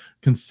that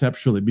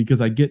conceptually because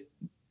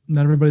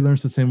not everybody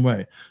learns the same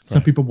way.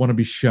 Some people want to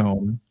be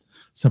shown.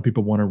 Some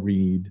people want to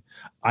read.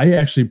 I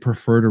actually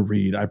prefer to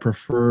read. I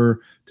prefer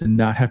to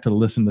not have to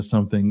listen to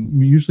something,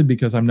 usually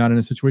because I'm not in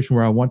a situation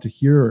where I want to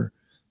hear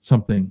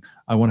something.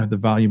 I want to have the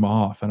volume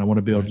off and I want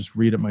to be able to just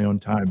read at my own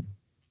time.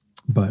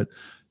 But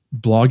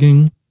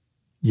blogging,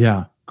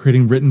 yeah,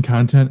 creating written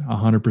content,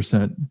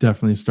 100%,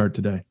 definitely start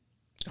today.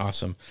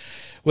 Awesome.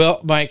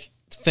 Well, Mike,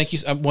 thank you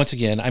once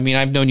again. I mean,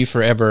 I've known you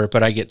forever,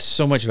 but I get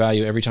so much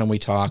value every time we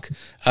talk.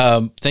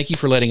 Thank you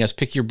for letting us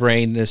pick your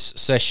brain this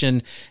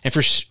session and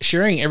for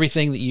sharing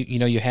everything that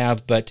you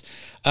have. But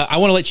I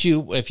want to let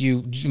you, if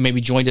you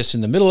maybe joined us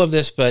in the middle of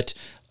this, but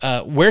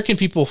where can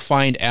people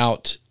find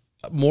out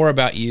more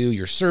about you,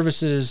 your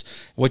services,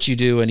 what you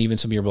do, and even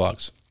some of your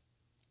blogs?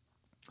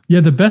 Yeah,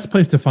 the best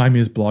place to find me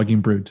is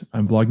Blogging Brute.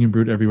 I'm Blogging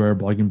Brute everywhere,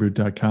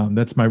 bloggingbrute.com.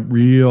 That's my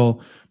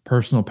real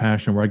personal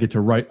passion where I get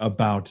to write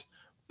about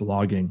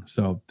blogging.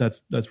 So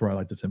that's where I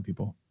like to send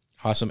people.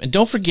 Awesome. And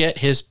don't forget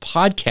his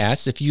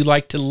podcast. If you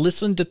like to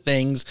listen to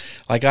things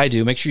like I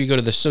do, make sure you go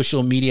to the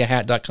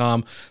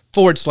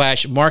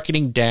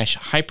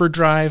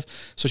socialmediahat.com/marketing-hyperdrive,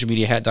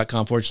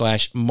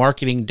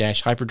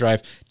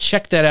 socialmediahat.com/marketing-hyperdrive.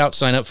 Check that out.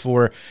 Sign up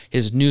for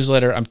his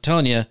newsletter. I'm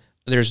telling you,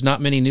 there's not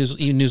many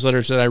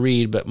newsletters that I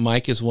read, but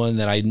Mike is one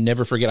that I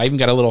never forget. I even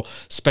got a little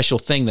special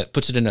thing that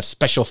puts it in a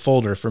special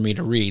folder for me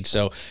to read.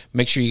 So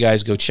make sure you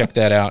guys go check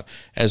that out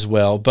as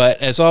well.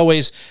 But as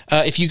always,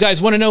 if you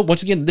guys want to know,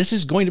 once again, this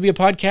is going to be a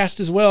podcast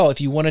as well. If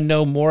you want to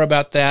know more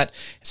about that,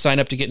 sign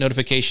up to get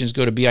notifications.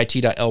 Go to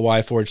bit.ly/IV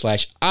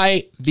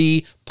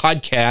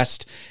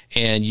podcast,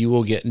 and you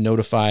will get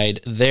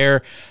notified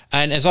there.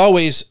 And as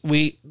always,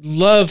 we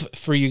love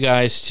for you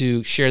guys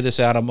to share this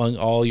out among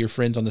all your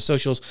friends on the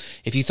socials.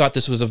 If you thought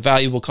this was a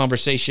valuable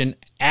conversation,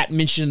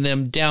 mention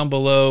them down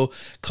below,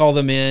 call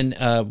them in.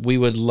 We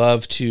would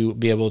love to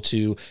be able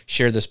to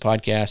share this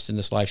podcast and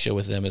this live show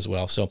with them as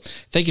well. So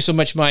thank you so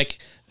much, Mike.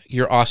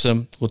 You're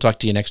awesome. We'll talk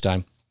to you next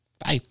time.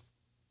 Bye.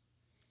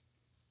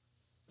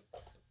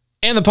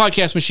 And the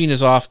podcast machine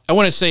is off. I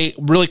want to say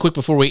really quick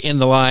before we end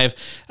the live,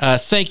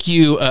 thank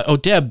you.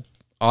 Deb.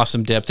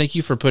 Awesome, Deb. Thank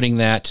you for putting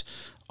that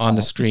on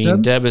the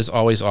screen. Deb is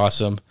always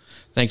awesome.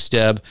 Thanks,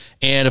 Deb.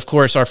 And, of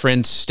course, our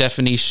friend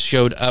Stephanie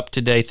showed up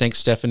today. Thanks,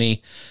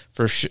 Stephanie,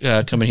 for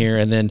coming here.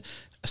 And then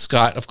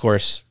Scott, of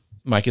course,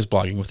 Mike is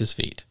blogging with his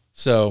feet.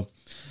 So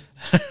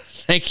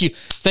thank you.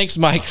 Thanks,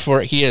 Mike,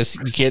 you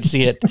can't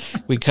see it.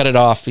 We cut it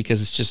off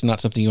because it's just not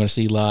something you want to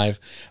see live.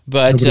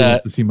 But nobody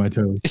wants to see my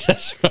toes.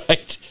 That's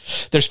right.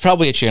 There's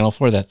probably a channel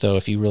for that, though,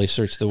 if you really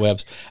search the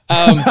webs.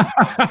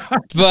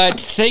 But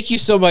thank you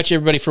so much,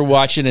 everybody, for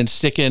watching and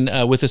sticking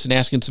with us and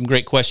asking some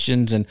great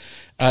questions. And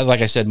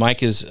like I said,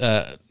 Mike is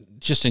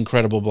just an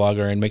incredible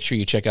blogger, and make sure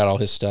you check out all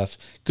his stuff.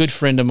 Good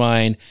friend of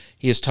mine.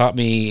 He has taught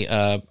me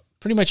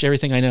pretty much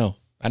everything I know.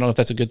 I don't know if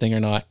that's a good thing or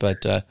not,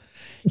 but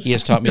he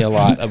has taught me a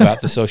lot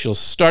about the socials,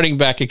 starting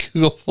back at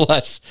Google+.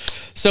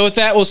 So with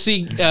that, we'll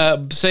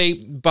say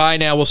bye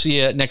now. We'll see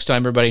you next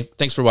time, everybody.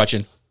 Thanks for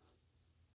watching.